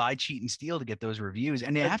lie, cheat, and steal to get those reviews,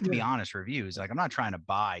 and they have to be honest reviews. Like I'm not trying to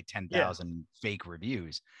buy 10,000 fake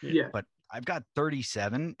reviews, but I've got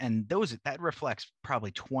 37, and that reflects probably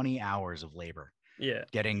 20 hours of labor. Yeah.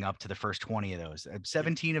 Getting up to the first 20 of those.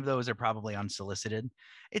 17 of those are probably unsolicited.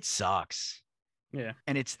 It sucks. Yeah.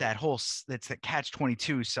 And it's that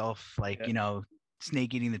catch-22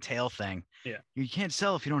 snake eating the tail thing. Yeah. You can't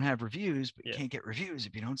sell if you don't have reviews, but you can't get reviews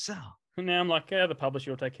if you don't sell. And now I'm like, the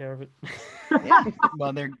publisher will take care of it. Yeah.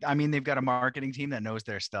 Well, they've got a marketing team that knows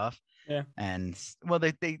their stuff. Yeah. And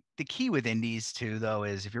the key with indies too, though,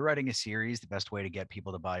 is if you're writing a series, the best way to get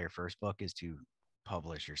people to buy your first book is to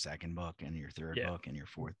publish your second book and your third book and your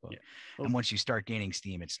fourth book. Well, and once you start gaining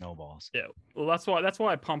steam, it snowballs. Yeah. Well, that's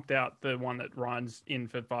why I pumped out the one that Ryan's in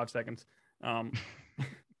for 5 seconds. I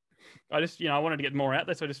just, I wanted to get more out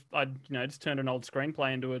there. So I just turned an old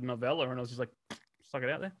screenplay into a novella, and I was just like, stuck it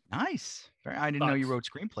out there. Nice. I didn't know you wrote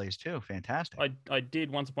screenplays too. Fantastic. I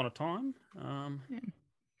did once upon a time. Cool.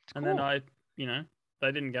 And then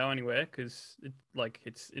they didn't go anywhere because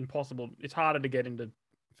it's impossible. It's harder to get into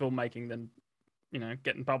filmmaking than,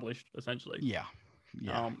 getting published essentially. Yeah.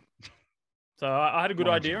 So I had a good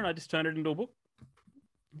idea and I just turned it into a book.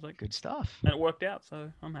 It was like good stuff. And it worked out.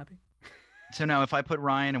 So I'm happy. So now if I put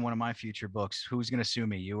Ryan in one of my future books, who's going to sue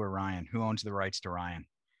me? You or Ryan? Who owns the rights to Ryan?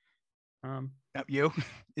 You?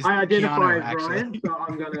 I identify as Ryan, so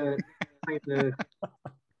I'm going to take the...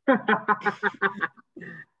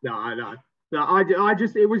 No. No,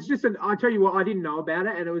 it was just I tell you what, I didn't know about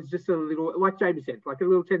it, and it was just a little, like Jamie said, like a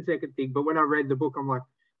little 10-second thing. But when I read the book, I'm like,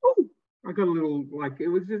 oh, I got a little, like, it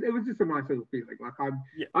was just a nice little feeling. Like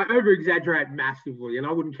I over exaggerate massively, and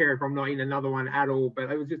I wouldn't care if I'm not in another one at all.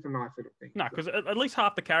 But it was just a nice little thing. No, because at least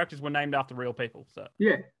half the characters were named after real people. So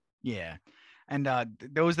yeah. And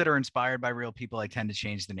those that are inspired by real people, I tend to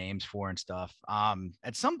change the names for and stuff.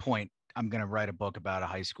 At some point, I'm gonna write a book about a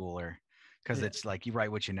high schooler, because it's like you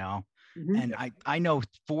write what you know. Mm-hmm. And I know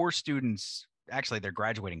 4 students, actually they're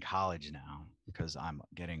graduating college now because I'm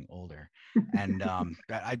getting older. And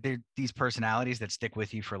these personalities that stick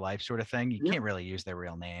with you for life sort of thing, you can't really use their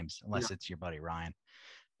real names unless it's your buddy Ryan.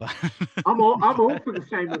 But I'm all for the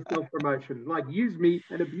shameless self-promotion. Like, use me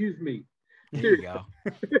and abuse me. There you go.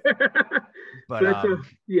 But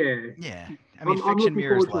yeah. I mean, fiction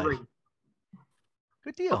mirrors life.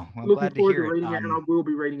 Good deal. Well, I'm glad to hear it. Reading it, and I will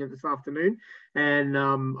be reading it this afternoon. And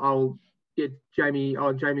I'll get Jamie.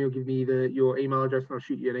 Jamie will give me your email address, and I'll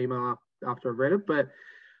shoot you an email after I've read it. But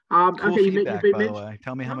cool feedback, by the way.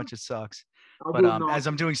 Tell me how much it sucks. But as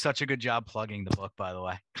I'm doing such a good job plugging the book, by the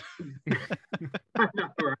way. I know,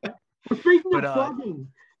 right? Well, speaking of plugging,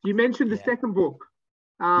 you mentioned the second book.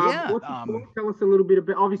 Tell us a little bit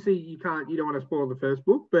about. Obviously, you don't want to spoil the first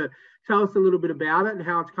book, but tell us a little bit about it and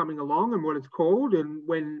how it's coming along and what it's called and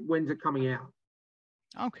when's it coming out.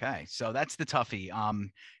 Okay, so that's the toughie.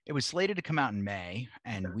 It was slated to come out in May,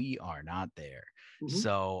 and we are not there. Mm-hmm.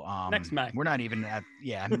 So next May, we're not even at.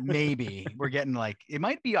 Yeah, maybe we're getting like it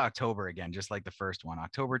might be October again, just like the first one.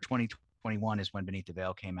 October 2021 is when Beneath the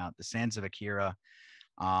Veil came out. The Sands of Akira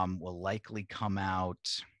will likely come out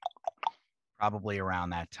probably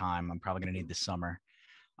around that time. I'm probably going to need the summer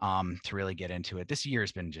to really get into it. This year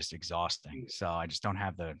has been just exhausting. So I just don't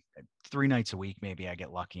have the 3 nights a week. Maybe I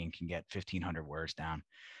get lucky and can get 1,500 words down.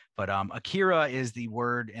 But Akira is the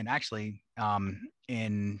word, and actually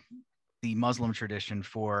in the Muslim tradition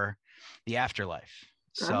for the afterlife.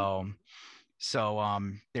 So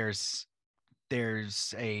there's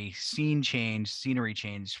a scenery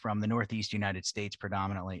change from the Northeast United States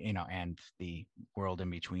predominantly, and the world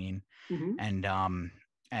in between. Mm-hmm.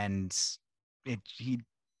 And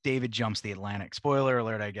David jumps the Atlantic. Spoiler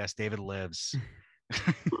alert, I guess. David lives.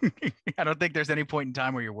 I don't think there's any point in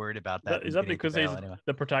time where you're worried about that. Is that because he's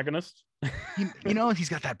the protagonist? He's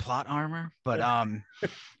got that plot armor, but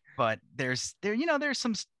but there's not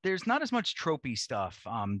as much tropey stuff.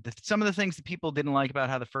 Some of the things that people didn't like about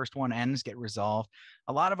how the first one ends get resolved.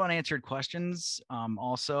 A lot of unanswered questions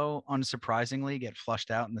also unsurprisingly get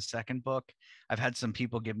flushed out in the second book. I've had some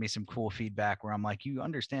people give me some cool feedback where I'm like, you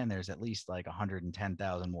understand there's at least like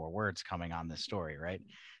 110,000 more words coming on this story, right?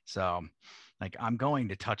 So like I'm going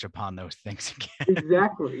to touch upon those things again.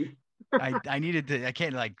 Exactly. I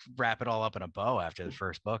can't like wrap it all up in a bow after the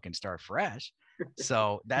first book and start fresh.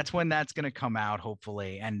 So that's when that's going to come out,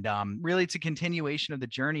 hopefully. And really it's a continuation of the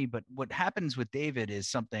journey. But what happens with David is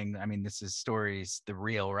something, I mean, this is stories, the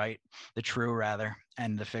real, right? The true rather,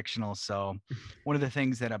 and the fictional. So one of the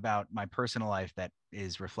things that about my personal life that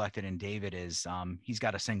is reflected in David is he's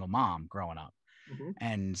got a single mom growing up. Mm-hmm.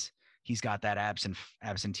 And he's got that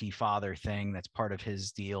absentee father thing. That's part of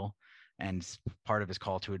his deal. And part of his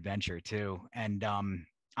call to adventure too. And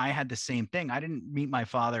I had the same thing. I didn't meet my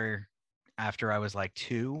father after I was like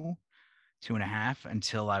 2.5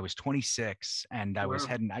 until I was 26. And I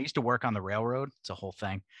used to work on the railroad. It's a whole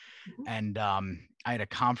thing. And I had a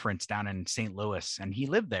conference down in St. Louis and he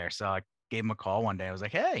lived there. So I gave him a call one day. I was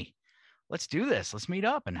like, hey, let's do this. Let's meet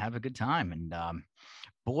up and have a good time. And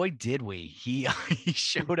boy, did we. He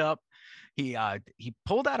showed up. He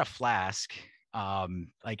pulled out a flask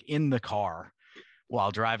like in the car while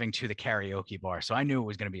driving to the karaoke bar. So I knew it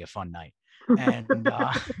was going to be a fun night. And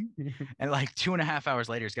and like 2.5 hours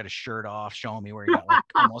later, he's got his shirt off, showing me where he got like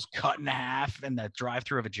almost cut in half and the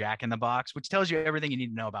drive-through of a Jack in the Box, which tells you everything you need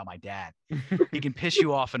to know about my dad. He can piss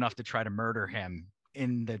you off enough to try to murder him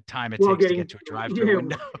in the time it takes to get to a drive-through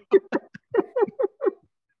window.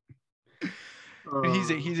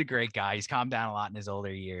 He's a great guy. He's calmed down a lot in his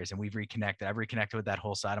older years, and we've reconnected. I've reconnected with that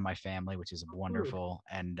whole side of my family, which is wonderful.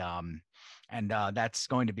 And that's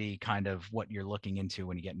going to be kind of what you're looking into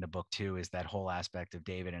when you get into book 2 is that whole aspect of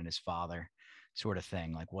David and his father sort of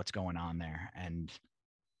thing, like what's going on there. And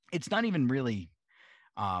it's not even really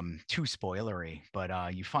too spoilery,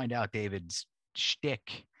 but you find out David's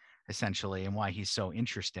shtick essentially and why he's so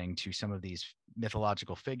interesting to some of these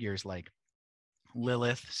mythological figures like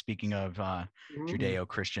Lilith, speaking of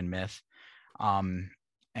Judeo-Christian myth,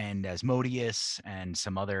 and Asmodeus and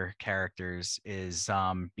some other characters is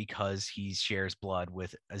because he shares blood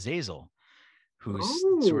with Azazel, who's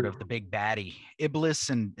sort of the big baddie. Iblis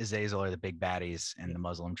and Azazel are the big baddies in the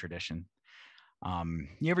Muslim tradition.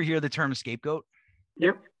 You ever hear the term scapegoat?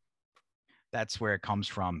 Yep. That's where it comes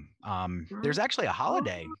from. There's actually a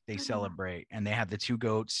holiday they celebrate, and they have the two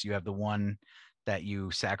goats. You have the one that you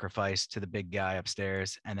sacrifice to the big guy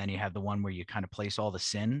upstairs, and then you have the one where you kind of place all the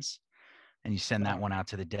sins, and you send that one out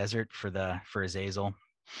to the desert for Azazel,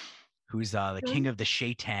 who's the king of the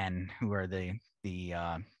shaitan, who are the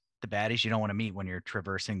baddies you don't want to meet when you're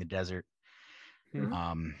traversing the desert.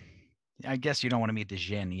 I guess you don't want to meet the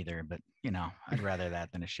jinn either, but I'd rather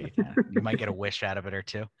that than a shaitan. You might get a wish out of it or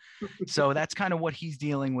two. So that's kind of what he's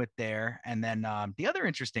dealing with there. And then the other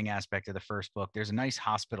interesting aspect of the first book, there's a nice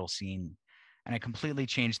hospital scene, and I completely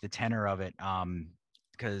changed the tenor of it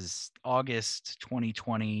because August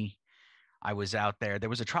 2020, I was out there. There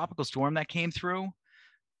was a tropical storm that came through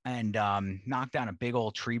and knocked down a big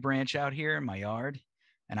old tree branch out here in my yard.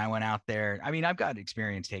 And I went out there. I mean, I've got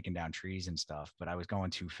experience taking down trees and stuff, but I was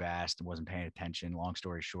going too fast and wasn't paying attention. Long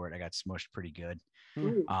story short, I got smushed pretty good.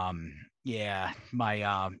 Yeah,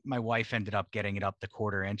 my wife ended up getting it up the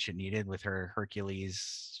 1/4 inch it needed with her Hercules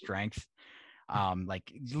strength. Like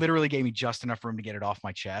literally gave me just enough room to get it off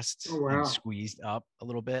my chest and squeezed up a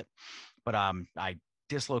little bit. But I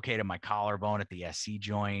dislocated my collarbone at the SC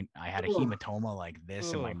joint. I had a hematoma like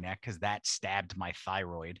this in my neck because that stabbed my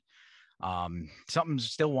thyroid.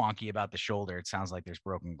 Something's still wonky about the shoulder. It sounds like there's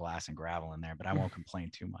broken glass and gravel in there, but I won't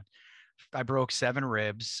complain too much. I broke 7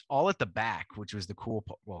 ribs, all at the back, which was the cool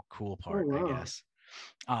part, I guess.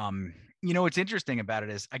 What's interesting about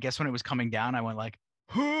it is, I guess when it was coming down, I went like,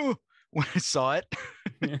 when I saw it,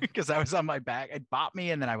 because I was on my back. It bopped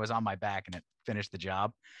me, and then I was on my back, and it finished the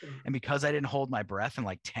job. And because I didn't hold my breath and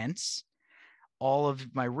like tense, all of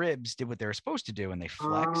my ribs did what they were supposed to do, and they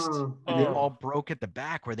flexed, and they all broke at the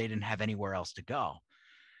back where they didn't have anywhere else to go.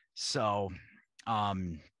 So, I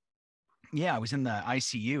was in the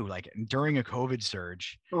ICU like during a COVID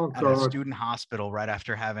surge at a student hospital right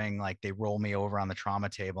after having they roll me over on the trauma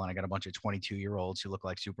table, and I got a bunch of 22-year-olds who look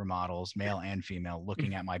like supermodels, male and female,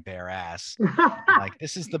 looking at my bare ass. Like,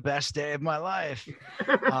 this is the best day of my life.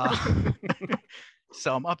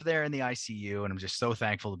 So I'm up there in the ICU, and I'm just so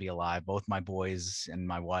thankful to be alive. Both my boys and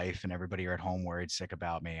my wife and everybody are at home worried sick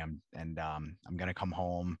about me. I'm going to come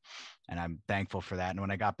home, and I'm thankful for that. And when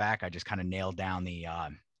I got back, I just kind of nailed down the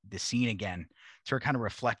scene again to kind of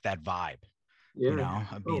reflect that vibe,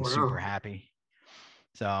 of being super happy.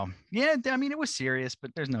 So, yeah, I mean, it was serious,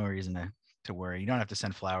 but there's no reason to worry. You don't have to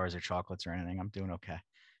send flowers or chocolates or anything. I'm doing okay.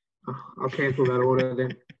 I'll cancel that order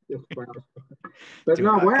then. But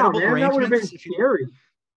no, wow, man, that would have been scary.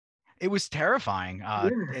 It was terrifying.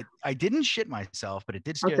 I didn't shit myself, but it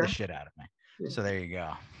did scare the shit out of me. Yeah. So there you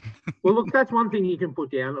go. Well, look, that's one thing you can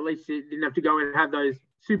put down. At least you didn't have to go and have those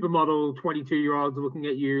supermodel 22-year-olds looking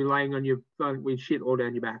at you laying on your phone with shit all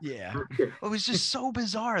down your back. Yeah. It was just so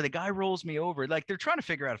bizarre. The guy rolls me over. Like, they're trying to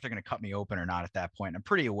figure out if they're going to cut me open or not at that point. I'm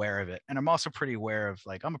pretty aware of it. And I'm also pretty aware of,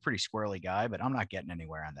 I'm a pretty squirrely guy, but I'm not getting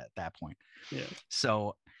anywhere on that point. Yeah.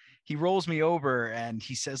 So he rolls me over and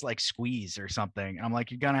he says squeeze or something. And I'm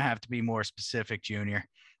like, you're going to have to be more specific, Junior.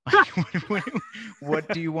 What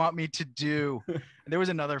do you want me to do? There was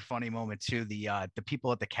another funny moment too. The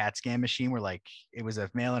people at the CAT scan machine were like, it was a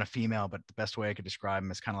male and a female, but the best way I could describe them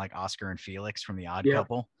is kind of like Oscar and Felix from The Odd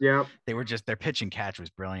Couple. Yeah. They were just, their pitch and catch was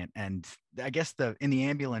brilliant. And I guess in the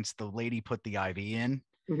ambulance, the lady put the IV in,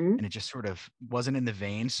 and it just sort of wasn't in the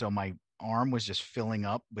vein. So my arm was just filling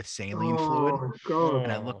up with saline fluid. God.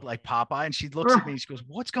 And I looked like Popeye, and she looks at me and she goes,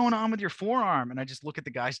 what's going on with your forearm? And I just look at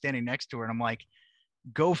the guy standing next to her, and I'm like,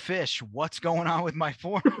 go fish. What's going on with my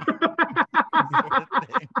forearm?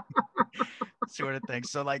 sort of thing.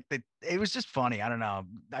 So it was just funny. I don't know.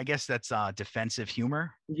 I guess that's defensive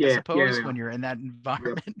humor, I suppose, when you're in that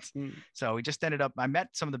environment. Yeah. So we just ended up, I met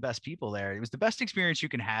some of the best people there. It was the best experience you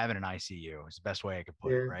can have in an ICU. It's the best way I could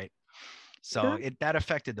put it, right? So that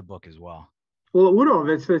affected the book as well. Well, it would have.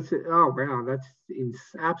 Oh, wow. That's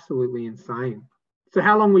absolutely insane. So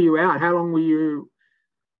how long were you out? How long were you,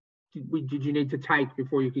 did you need to take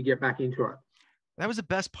before you could get back into it? That was the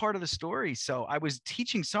best part of the story. So I was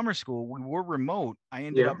teaching summer school. We were remote. I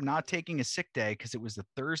ended up not taking a sick day because it was the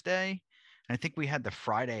Thursday. And I think we had the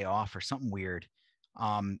Friday off or something weird.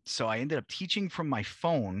 So I ended up teaching from my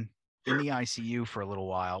phone in the ICU for a little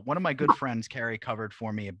while. One of my good friends, Carrie, covered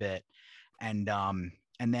for me a bit. And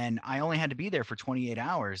then I only had to be there for 28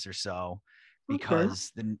 hours or so.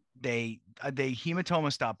 because the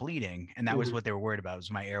hematoma stopped bleeding, and that was what they were worried about,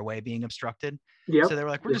 was my airway being obstructed. So they were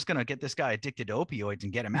like, we're just gonna get this guy addicted to opioids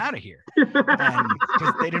and get him out of here. And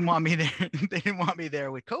because they didn't want me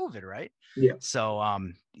there, with COVID, right? So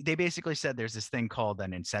they basically said there's this thing called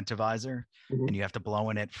an incentivizer, and you have to blow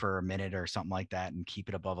in it for a minute or something like that and keep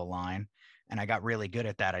it above a line. And I got really good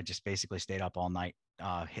at that. I just basically stayed up all night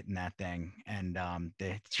hitting that thing. And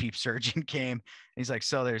the chief surgeon came, and he's like,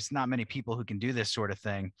 so there's not many people who can do this sort of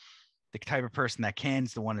thing. The type of person that can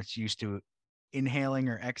is the one that's used to inhaling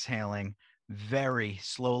or exhaling very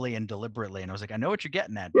slowly and deliberately. And I was like, I know what you're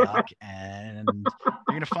getting at, Doc. And you're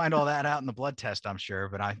going to find all that out in the blood test, I'm sure,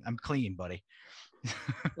 but I'm clean, buddy.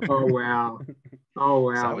 Oh wow. So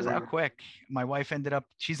I was out quick. My wife ended up,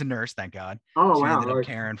 she's a nurse, thank God. She ended up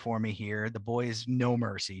caring for me here. The boys, no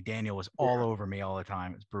mercy. Daniel was all over me all the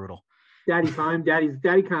time. It was brutal. Daddy's home.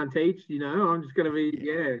 Daddy can't teach, I'm just gonna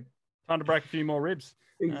be time to break a few more ribs.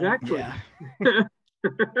 Exactly.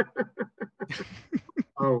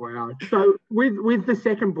 Oh wow. So with the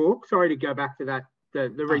second book, sorry to go back to that, the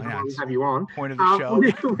reason why we have you on. Point of the show.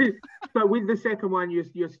 So with the second one, you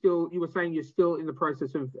were saying you're still in the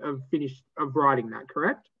process of writing that,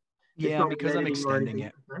 correct? Yeah, because I'm extending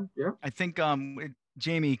it. Yeah. I think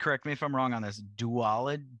Jamie, correct me if I'm wrong on this.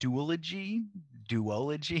 Duology.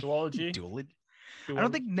 I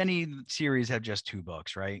don't think many series have just 2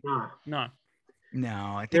 books, right? No,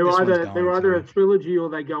 I think they're either a trilogy or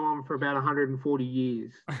they go on for about 140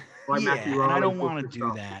 years. Like and I don't want to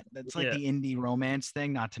do that. That's like the indie romance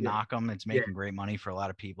thing, not to knock them. It's making great money for a lot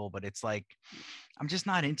of people, but it's like, I'm just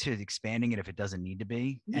not into expanding it if it doesn't need to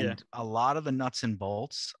be. And a lot of the nuts and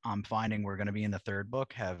bolts I'm finding we're going to be in the third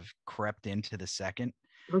book have crept into the second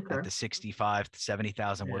at the 65 to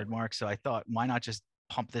 70,000 word mark. So I thought, why not just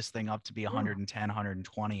pump this thing up to be 110,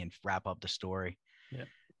 120 and wrap up the story.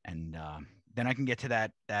 And then I can get to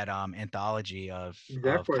that anthology of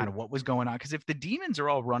kind of what was going on. Because if the demons are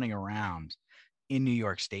all running around in New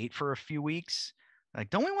York State for a few weeks, like,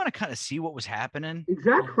 don't we want to kind of see what was happening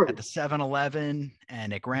at the 7-Eleven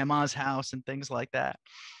and at grandma's house and things like that?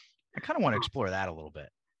 I kind of want to explore that a little bit.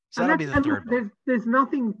 So that'll be the third book. There's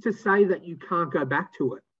nothing to say that you can't go back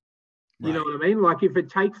to it. You know what I mean? Like, if it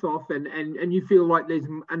takes off and you feel like there's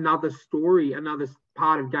another story, another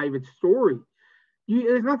part of David's story,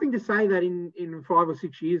 there's nothing to say that in 5 or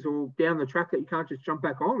 6 years or down the track that you can't just jump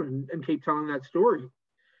back on and keep telling that story.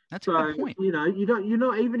 That's a good point.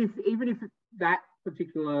 Even if that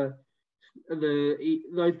particular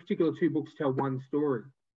those particular 2 books tell one story,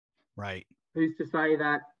 right? Who's to say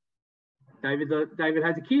that David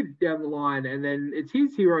has a kid down the line, and then it's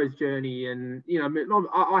his hero's journey? And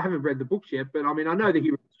I haven't read the books yet, but I mean, I know the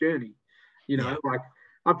hero's journey. Like,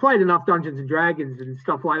 I've played enough Dungeons and Dragons and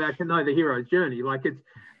stuff like that to know the hero's journey. Like, it's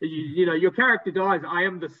your character dies. I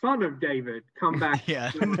am the son of David. Come back.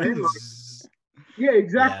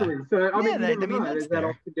 Exactly. So I mean, there's that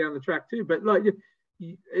option down the track too. But like,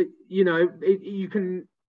 you can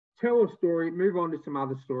tell a story, move on to some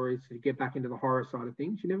other stories to get back into the horror side of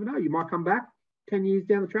things. You never know. You might come back 10 years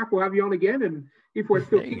down the track. We'll have you on again, and if we're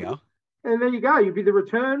still, there you go. And there you go. You'll be the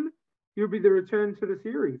return to the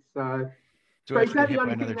series. So is that the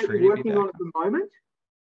only thing that you're working on at the moment?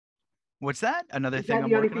 What's that? Another thing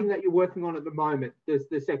I'm working on? Is that the only thing that you're working on at the moment?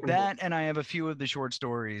 The second that, book? And I have a few of the short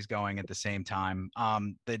stories going at the same time.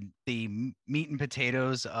 The meat and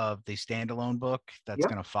potatoes of the standalone book that's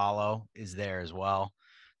going to follow is there as well.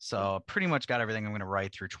 So pretty much got everything I'm going to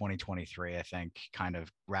write through 2023. I think kind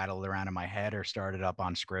of rattled around in my head or started up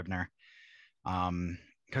on Scrivener.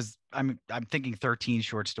 Because I'm thinking 13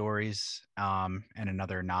 short stories and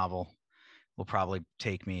another novel will probably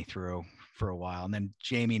take me through for a while. And then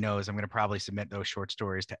Jamie knows I'm going to probably submit those short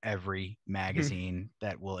stories to every magazine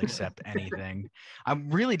that will accept anything.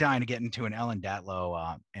 I'm really dying to get into an Ellen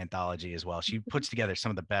Datlow anthology as well. She puts together some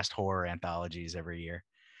of the best horror anthologies every year.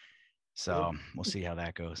 So we'll see how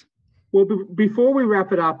that goes. Well, before we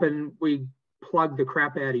wrap it up and we plug the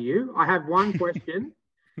crap out of you, I have one question.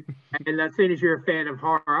 And as soon as you're a fan of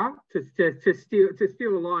horror, to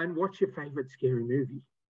steal a line, what's your favorite scary movie?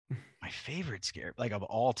 My favorite scare, like of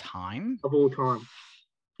all time? Of all time.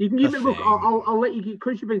 You can give me, look, I'll let you,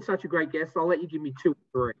 because you've been such a great guest, I'll let you give me 2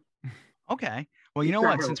 or 3. Okay. Well, you know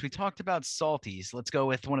what? Since we talked about salties, let's go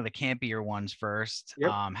with one of the campier ones first. Yep.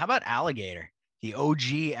 How about Alligator? The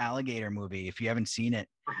OG Alligator movie, if you haven't seen it.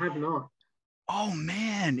 I have not. Oh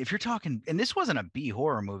man, if you're talking, and this wasn't a B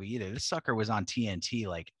horror movie either. This sucker was on TNT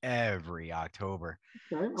like every October.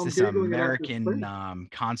 Okay, It's I'm this googling it as we American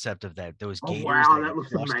speak. concept of those Oh gators wow, that that get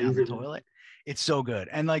looks flushed down the amazing. toilet. It's so good,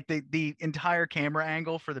 and like the entire camera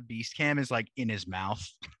angle for the beast cam is like in his mouth.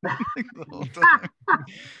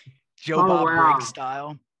 Joe Oh Bob Briggs wow.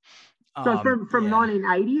 style. So from Yeah.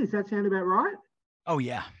 1980, does that sound about right? Oh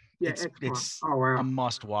yeah. Yeah, It's excellent. Oh wow. a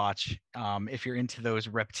must watch if you're into those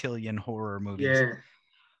reptilian horror movies. Yeah.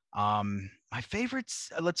 My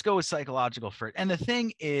favorites, let's go with psychological first. And The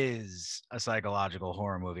Thing is a psychological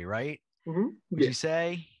horror movie, right? Mm-hmm. Would you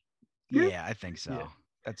say? Yeah. Yeah, I think so. Yeah.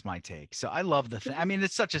 That's my take. So I love The Thing. I mean,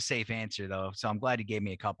 it's such a safe answer though. So I'm glad you gave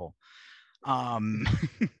me a couple. What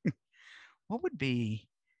would be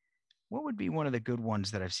one of the good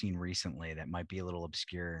ones that I've seen recently that might be a little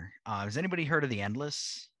obscure? Has anybody heard of The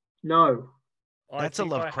Endless? No. That's a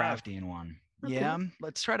Lovecraftian one. Okay. Yeah,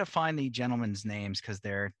 let's try to find the gentlemen's names because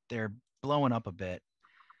they're blowing up a bit.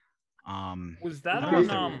 Was that Okay.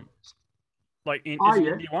 on like in Oh, is it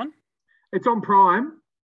yeah. Indie One? It's on Prime.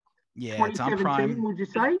 Yeah, it's on 2017, Prime. would you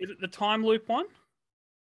say? Is it the time loop one?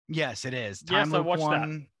 Yes, it is. Yes, Time I Loop watched that.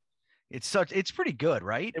 one. It's pretty good,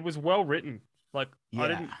 right? It was well written. Like I Yeah.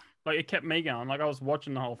 didn't like it kept me going. Like I was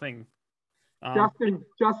watching the whole thing.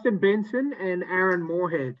 Justin Benson and Aaron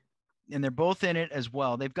Moorhead. And they're both in it as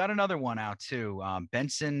well. They've got another one out too.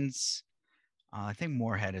 Benson's. I think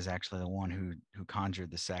Moorhead is actually the one who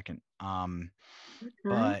conjured the second.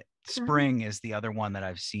 But Spring is the other one that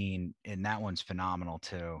I've seen, and that one's phenomenal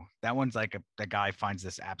too. That one's like the guy finds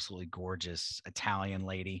this absolutely gorgeous Italian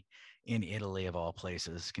lady in Italy of all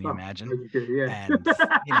places. Can you imagine? Yeah.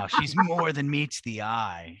 And she's more than meets the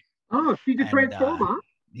eye. Oh, she's a transformer.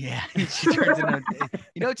 Yeah, she turns into.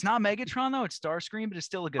 It's not Megatron though; it's Starscream, but it's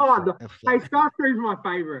still a good. Hey, Starscream's my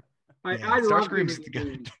favorite. I love Starscream's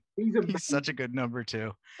good. He's such a good number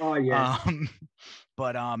too. Oh yeah.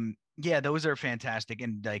 Yeah, those are fantastic,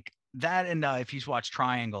 and like that, and if you've watched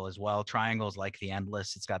Triangle as well, Triangle's like The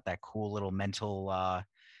Endless. It's got that cool little mental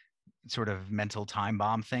sort of mental time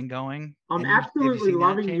bomb thing going. I'm absolutely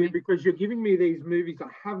loving you because you're giving me these movies I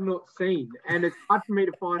have not seen, and it's hard for me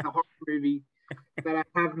to find a horror movie that I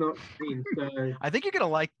have not seen. So I think you're gonna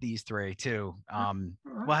like these three too. Well,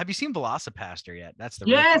 have you seen Velocipaster yet? That's the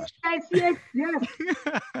yes. That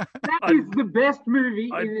is the best movie.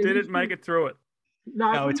 I didn't make it through it.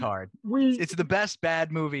 No, it's hard. It's the best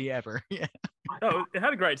bad movie ever. Yeah. Oh, it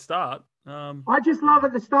had a great start. I just love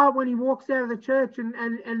at the start when he walks out of the church and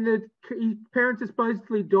his parents are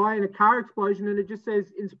supposedly die in a car explosion and it just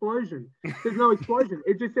says explosion. There's no explosion.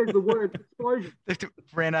 It just says the word explosion. They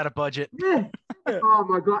ran out of budget. Yeah. Oh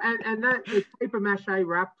my god. And that is paper mache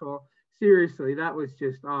raptor. Seriously, that was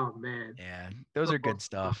just man. Yeah, those are good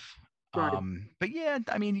stuff. But yeah,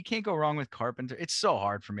 I mean, you can't go wrong with Carpenter. It's so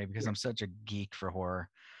hard for me because I'm such a geek for horror.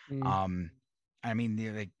 I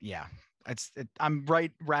mean, I'm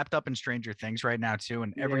wrapped up in Stranger Things right now too,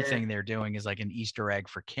 and everything they're doing is like an Easter egg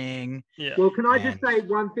for King. Yeah. Well, can I just say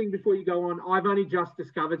one thing before you go on? I've only just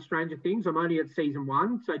discovered Stranger Things. I'm only at season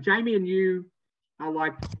 1, so Jamie and you are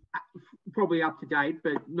like probably up to date,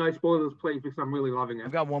 but no spoilers, please, because I'm really loving it.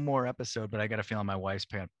 I've got one more episode, but I got a feeling my wife's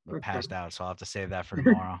passed out, so I'll have to save that for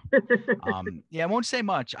tomorrow. I won't say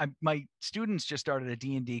much. My students just started a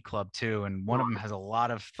D&D club too, and one of them has a lot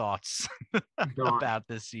of thoughts about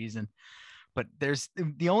this season. But there's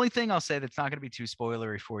the only thing I'll say that's not going to be too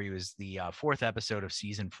spoilery for you is the 4th episode of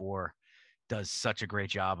season 4 does such a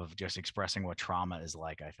great job of just expressing what trauma is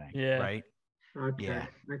like, I think. Yeah. Right. Okay. Yeah.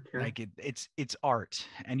 Okay. Like it's art,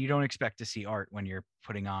 and you don't expect to see art when you're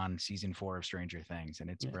putting on season 4 of Stranger Things, and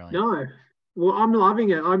it's brilliant. No. Well, I'm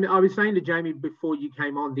loving it. I was saying to Jamie before you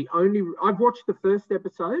came on, I've watched the first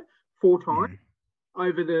episode 4 times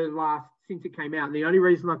over the last since it came out. And the only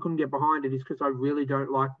reason I couldn't get behind it is because I really don't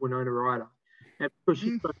like Winona Ryder. And because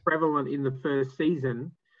she's so prevalent in the first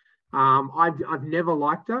season, I've never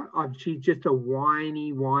liked her. She's just a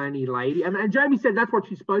whiny lady. And Jamie said that's what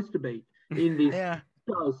she's supposed to be in this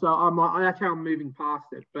show. So I'm like, that's how I'm moving past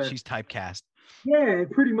it. But she's typecast. Yeah,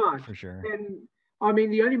 pretty much. For sure. And I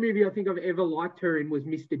mean, the only movie I think I've ever liked her in was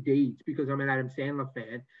Mr. Deeds because I'm an Adam Sandler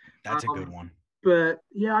fan. That's a good one. But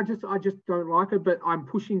yeah, I just don't like her. But I'm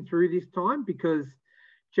pushing through this time because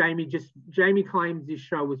Jamie claims this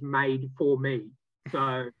show was made for me.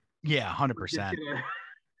 So yeah, 100%.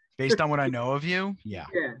 Based on what I know of you, yeah.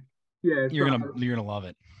 You're gonna love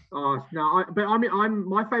it. Oh no,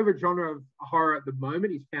 my favorite genre of horror at the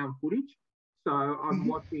moment is found footage. So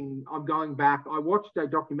I'm going back. I watched a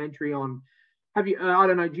documentary on. I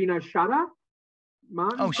don't know. Do you know Shudder,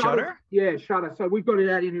 Martin? Oh, Shudder? Yeah, Shudder. So we've got it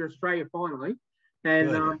out in here, Australia finally.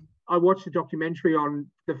 And I watched a documentary on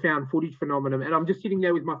the found footage phenomenon, and I'm just sitting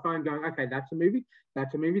there with my phone going, okay, that's a movie,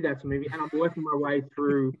 that's a movie, that's a movie, and I'm working my way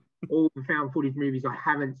through all the found footage movies I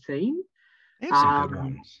haven't seen. They have some good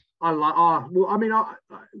ones. I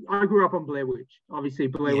grew up on Blair Witch. Obviously,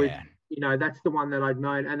 Blair Witch, that's the one that I'd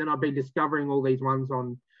known, and then I've been discovering all these ones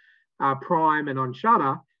on Prime and on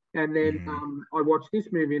Shudder, and then I watched this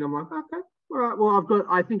movie, and I'm like, okay, all right. Well,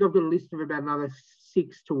 I think I've got a list of about another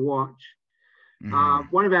 6 to watch.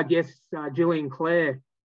 One of our guests, Gillian Clare,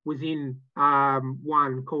 was in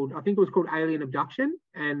one called, I think it was called Alien Abduction,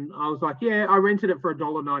 and I was like, yeah, I rented it for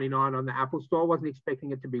 $1.99 on the Apple Store. I wasn't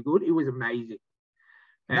expecting it to be good. It was amazing.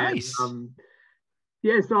 Nice. And,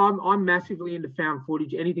 so I'm massively into found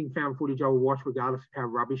footage. Anything found footage I will watch regardless of how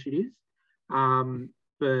rubbish it is. I'm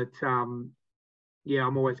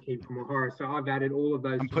always keen for more horror. So I've added all of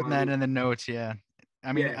those. I'm putting that in the notes. Yeah.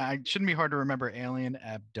 I mean, I shouldn't be hard to remember Alien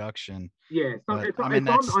Abduction. Yeah. I'm in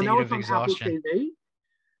that state of exhaustion.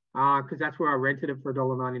 Because that's where I rented it for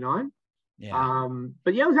 $1.99. Yeah.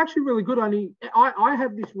 But yeah, it was actually really good. I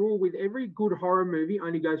have this rule with every good horror movie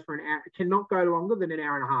only goes for an hour, cannot go longer than an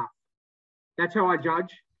hour and a half. That's how I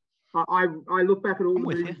judge. I look back at all the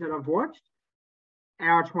movies that I've watched.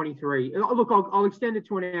 Hour 23. Look, I'll extend it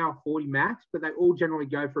to an hour 40 max, but they all generally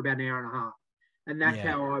go for about an hour and a half. And that's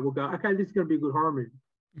how I will go, okay, this is going to be a good horror movie.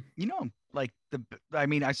 I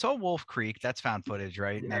saw Wolf Creek. That's found footage,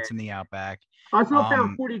 right? Yeah. And that's in the Outback. It's not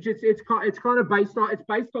found footage. It's kind of based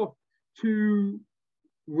off 2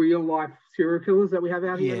 real life serial killers that we have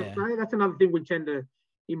out here in Australia. That's another thing we tend to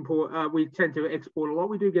import. We tend to export a lot.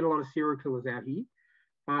 We do get a lot of serial killers out here.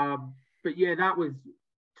 But yeah, that was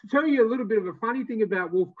to tell you a little bit of a funny thing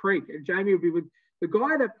about Wolf Creek. And Jamie will be with the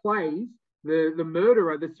guy that plays the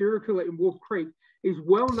murderer, the serial killer in Wolf Creek, is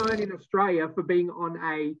well known in Australia for being on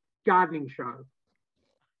a gardening show.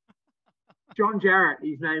 John Jarrett,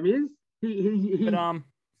 his name is. He was on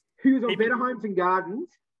Better Homes and Gardens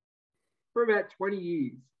for about 20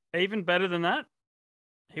 years. Even better than that,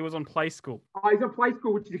 he was on Play School. Oh, he's on Play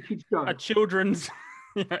School, which is a kids show. A children's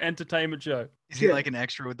entertainment show. Is he like an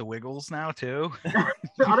extra with the Wiggles now too? I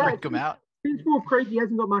don't come out. Since Wolf Creek, he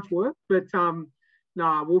hasn't got much work, but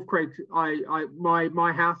Wolf Creek.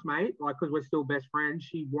 My housemate, because we're still best friends,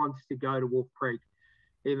 she wants to go to Wolf Creek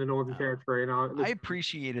in the Northern Territory, and I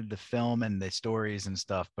appreciated the film and the stories and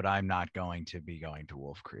stuff, but I'm not going to be going to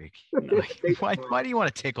Wolf Creek. No. Why do you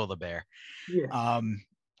want to tickle the bear? Yeah.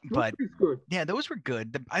 But yeah, those were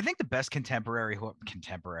good. I think the best contemporary.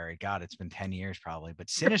 God, it's been 10 years probably. But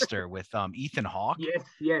Sinister with Ethan Hawke. Yes.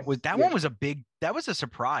 One was that was a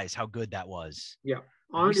surprise how good that was. Yeah.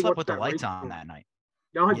 We slept with the lights on that night.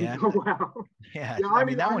 Oh, wow. Yeah. I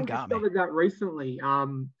mean, that one got me. I discovered that recently. I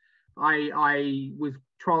was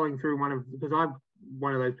trolling through because I'm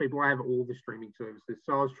one of those people. I have all the streaming services,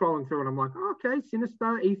 so I was trolling through, and I'm like, okay,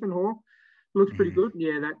 Sinister, Ethan Hawke looks pretty good.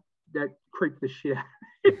 Yeah, that creeped the shit out.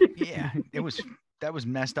 Yeah, that was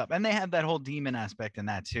messed up, and they had that whole demon aspect in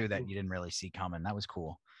that too that you didn't really see coming. That was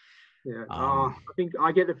cool. Yeah, I think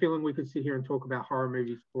I get the feeling we could sit here and talk about horror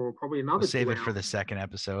movies for probably another. We'll save it for the second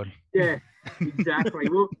episode. Yeah, exactly.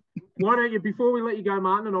 Well, why don't you, before we let you go,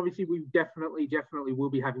 Martin, and obviously we definitely will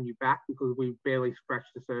be having you back because we barely scratched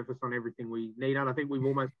the surface on everything we need, and I think we've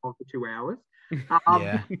almost gone for 2 hours.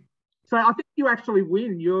 Yeah. So I think you actually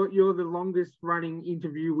win. You're the longest running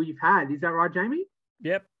interview we've had. Is that right, Jamie?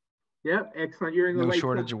 Yep. Excellent. You're in the no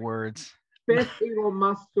shortage of words. Best Elon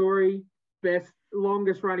Musk story. Best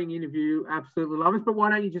longest running interview. Absolutely love it. But why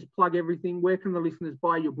don't you just plug everything? Where can the listeners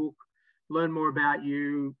buy your book, learn more about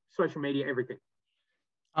you, social media, everything?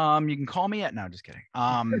 You can call me at just kidding.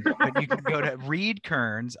 But you can go to Reed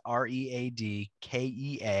Kearns,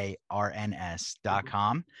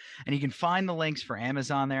 ReadKearns.com, and you can find the links for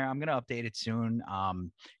Amazon there. I'm going to update it soon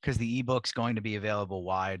because the ebook's going to be available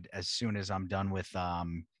wide as soon as I'm done with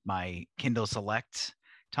my Kindle Select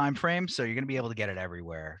time frame. So you're going to be able to get it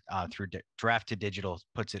everywhere through Draft to Digital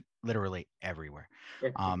puts it literally everywhere.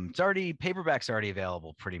 Paperback's already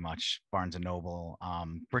available pretty much. Barnes and Noble,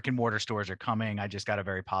 brick and mortar stores are coming. I just got a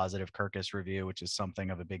very positive Kirkus review, which is something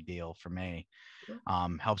of a big deal for me.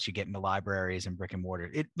 Helps you get into libraries and brick and mortar.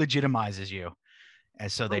 It legitimizes you. And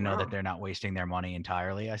so they know that they're not wasting their money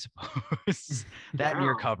entirely, I suppose. That and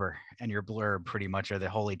your cover and your blurb pretty much are the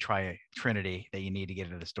holy trinity that you need to get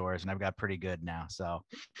into the stores. And I've got pretty good now. So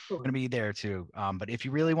I'm going to be there too. But if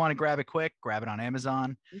you really want to grab it quick, grab it on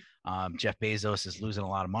Amazon. Jeff Bezos is losing a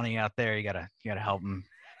lot of money out there. You gotta help him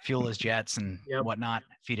fuel his jets and whatnot,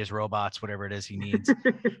 feed his robots, whatever it is he needs.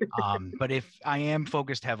 But if I am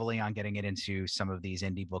focused heavily on getting it into some of these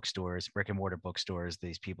indie bookstores, brick and mortar bookstores,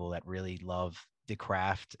 these people that really love the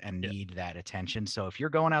craft and need that attention. So if you're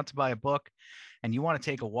going out to buy a book and you want to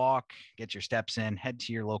take a walk, get your steps in, head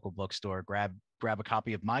to your local bookstore, grab a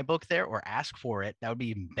copy of my book there, or ask for it. That would be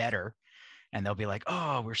even better. And they'll be like,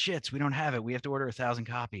 oh, we're shits. We don't have it. We have to order 1,000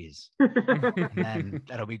 copies. And then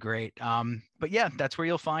that'll be great. But yeah, that's where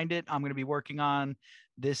you'll find it. I'm going to be working on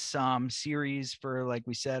this series for, like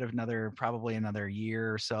we said, probably another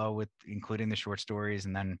year or so, with including the short stories.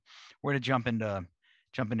 And then we're going to jump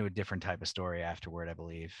into a different type of story afterward, I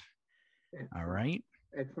believe. Excellent. All right.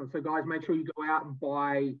 Excellent. So guys, make sure you go out and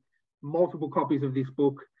buy multiple copies of this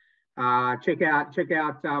book. Check out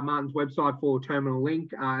Martin's website for Terminal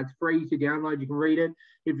Link. It's free to download. You can read it.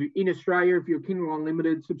 If you're in Australia, if you're a Kindle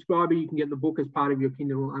Unlimited subscriber, you can get the book as part of your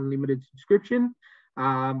Kindle Unlimited subscription.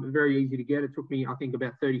 Very easy to get. It took me, I think,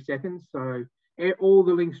 about 30 seconds. So all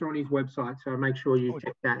the links are on his website. So make sure you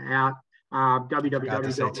check that out.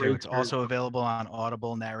 It's also available on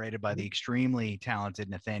Audible, narrated by the extremely talented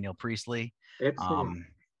Nathaniel Priestley. Excellent.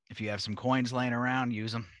 If you have some coins laying around,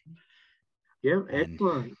 use them. Yeah,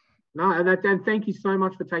 excellent. No, and thank you so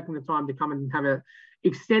much for taking the time to come and have an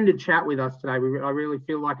extended chat with us today. I really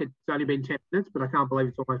feel like it's only been 10 minutes, but I can't believe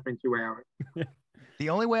it's almost been 2 hours. The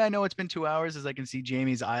only way I know it's been 2 hours is I can see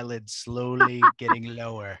Jamie's eyelids slowly getting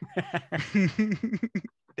lower.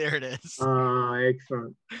 There it is.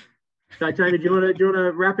 Excellent. So, Jamie, do you want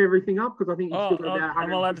to wrap everything up? Because I think you've still got about 150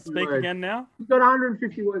 I'm allowed to speak words. Again now? You've got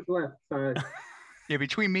 150 words left. So. Yeah,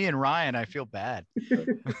 between me and Ryan, I feel bad.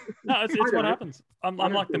 No, it's what happens. I'm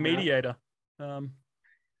like the mediator. Thanks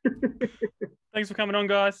for coming on,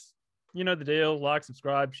 guys. You know the deal. Like,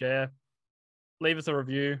 subscribe, share. Leave us a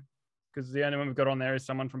review, because the only one we've got on there is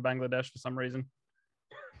someone from Bangladesh for some reason.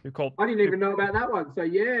 I didn't even know about that one. So,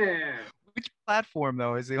 yeah. Which platform,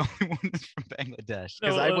 though, is the only one that's from Bangladesh?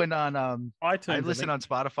 Because I went on iTunes. I listened on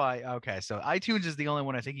Spotify. Okay, so iTunes is the only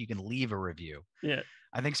one I think you can leave a review. Yeah.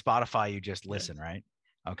 I think Spotify, you just listen, right?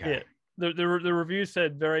 Okay. Yeah. The review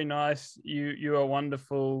said, very nice. You are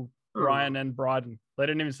wonderful, Ryan and Bryden. They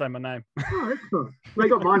didn't even say my name. Oh, excellent. They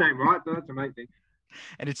got my name right. So that's amazing.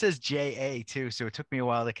 And it says JA too. So it took me a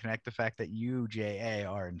while to connect the fact that you, JA,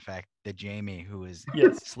 are in fact the Jamie who is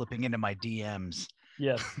slipping into my DMs.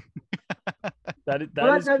 Yes. That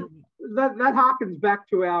harkens back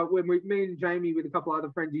to me and Jamie with a couple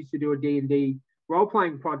other friends used to do a D&D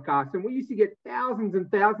role-playing podcast, and we used to get thousands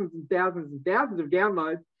and thousands and thousands and thousands of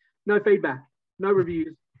downloads, no feedback, no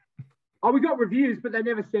reviews. We got reviews, but they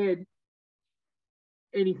never said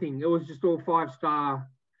anything. It was just all 5-star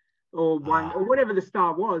or one or whatever the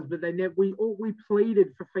star was, but they never. We pleaded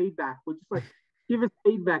for feedback. We're just like, give us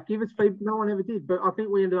feedback. No one ever did. But I think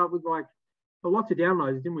we ended up with like lots of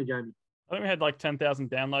downloads, didn't we, Jamie? I think we had like 10,000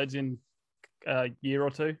 downloads in a year or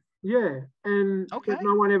two. Yeah, and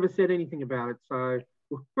no one ever said anything about it. So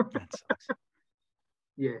that sucks.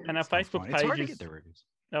 Yeah, and our Facebook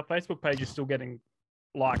page is still getting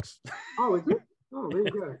likes. Oh, is it? Oh, there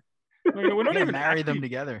you go. We're not even marry them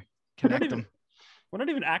together, connect them. We're not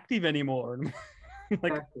even active anymore.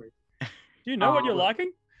 Like, exactly. Do you know what you're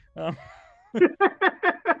liking?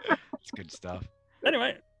 It's good stuff.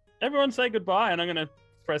 Anyway, everyone say goodbye, and I'm gonna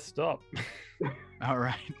press stop. All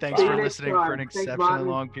right. Thanks for listening for an exceptionally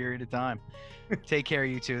long period of time. Take care,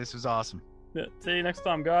 you two. This was awesome. Yeah, see you next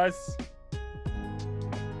time, guys.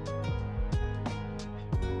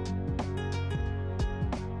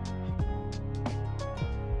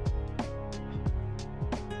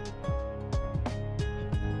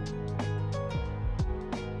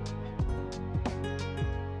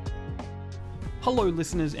 Hello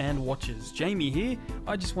listeners and watchers, Jamie here.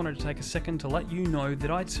 I just wanted to take a second to let you know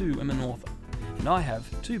that I too am an author, and I have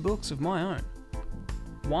 2 books of my own.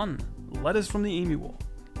 1, Letters from the Emu War.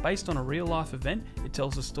 Based on a real-life event, it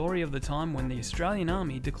tells the story of the time when the Australian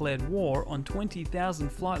Army declared war on 20,000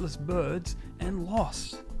 flightless birds and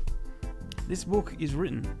lost. This book is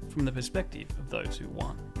written from the perspective of those who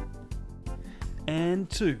won. And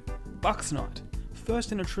 2, Bucks Night.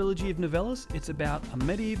 First in a trilogy of novellas, it's about a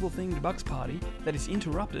medieval-themed Bucks party that is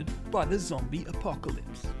interrupted by the zombie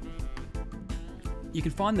apocalypse. You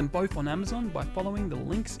can find them both on Amazon by following the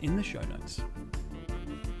links in the show notes.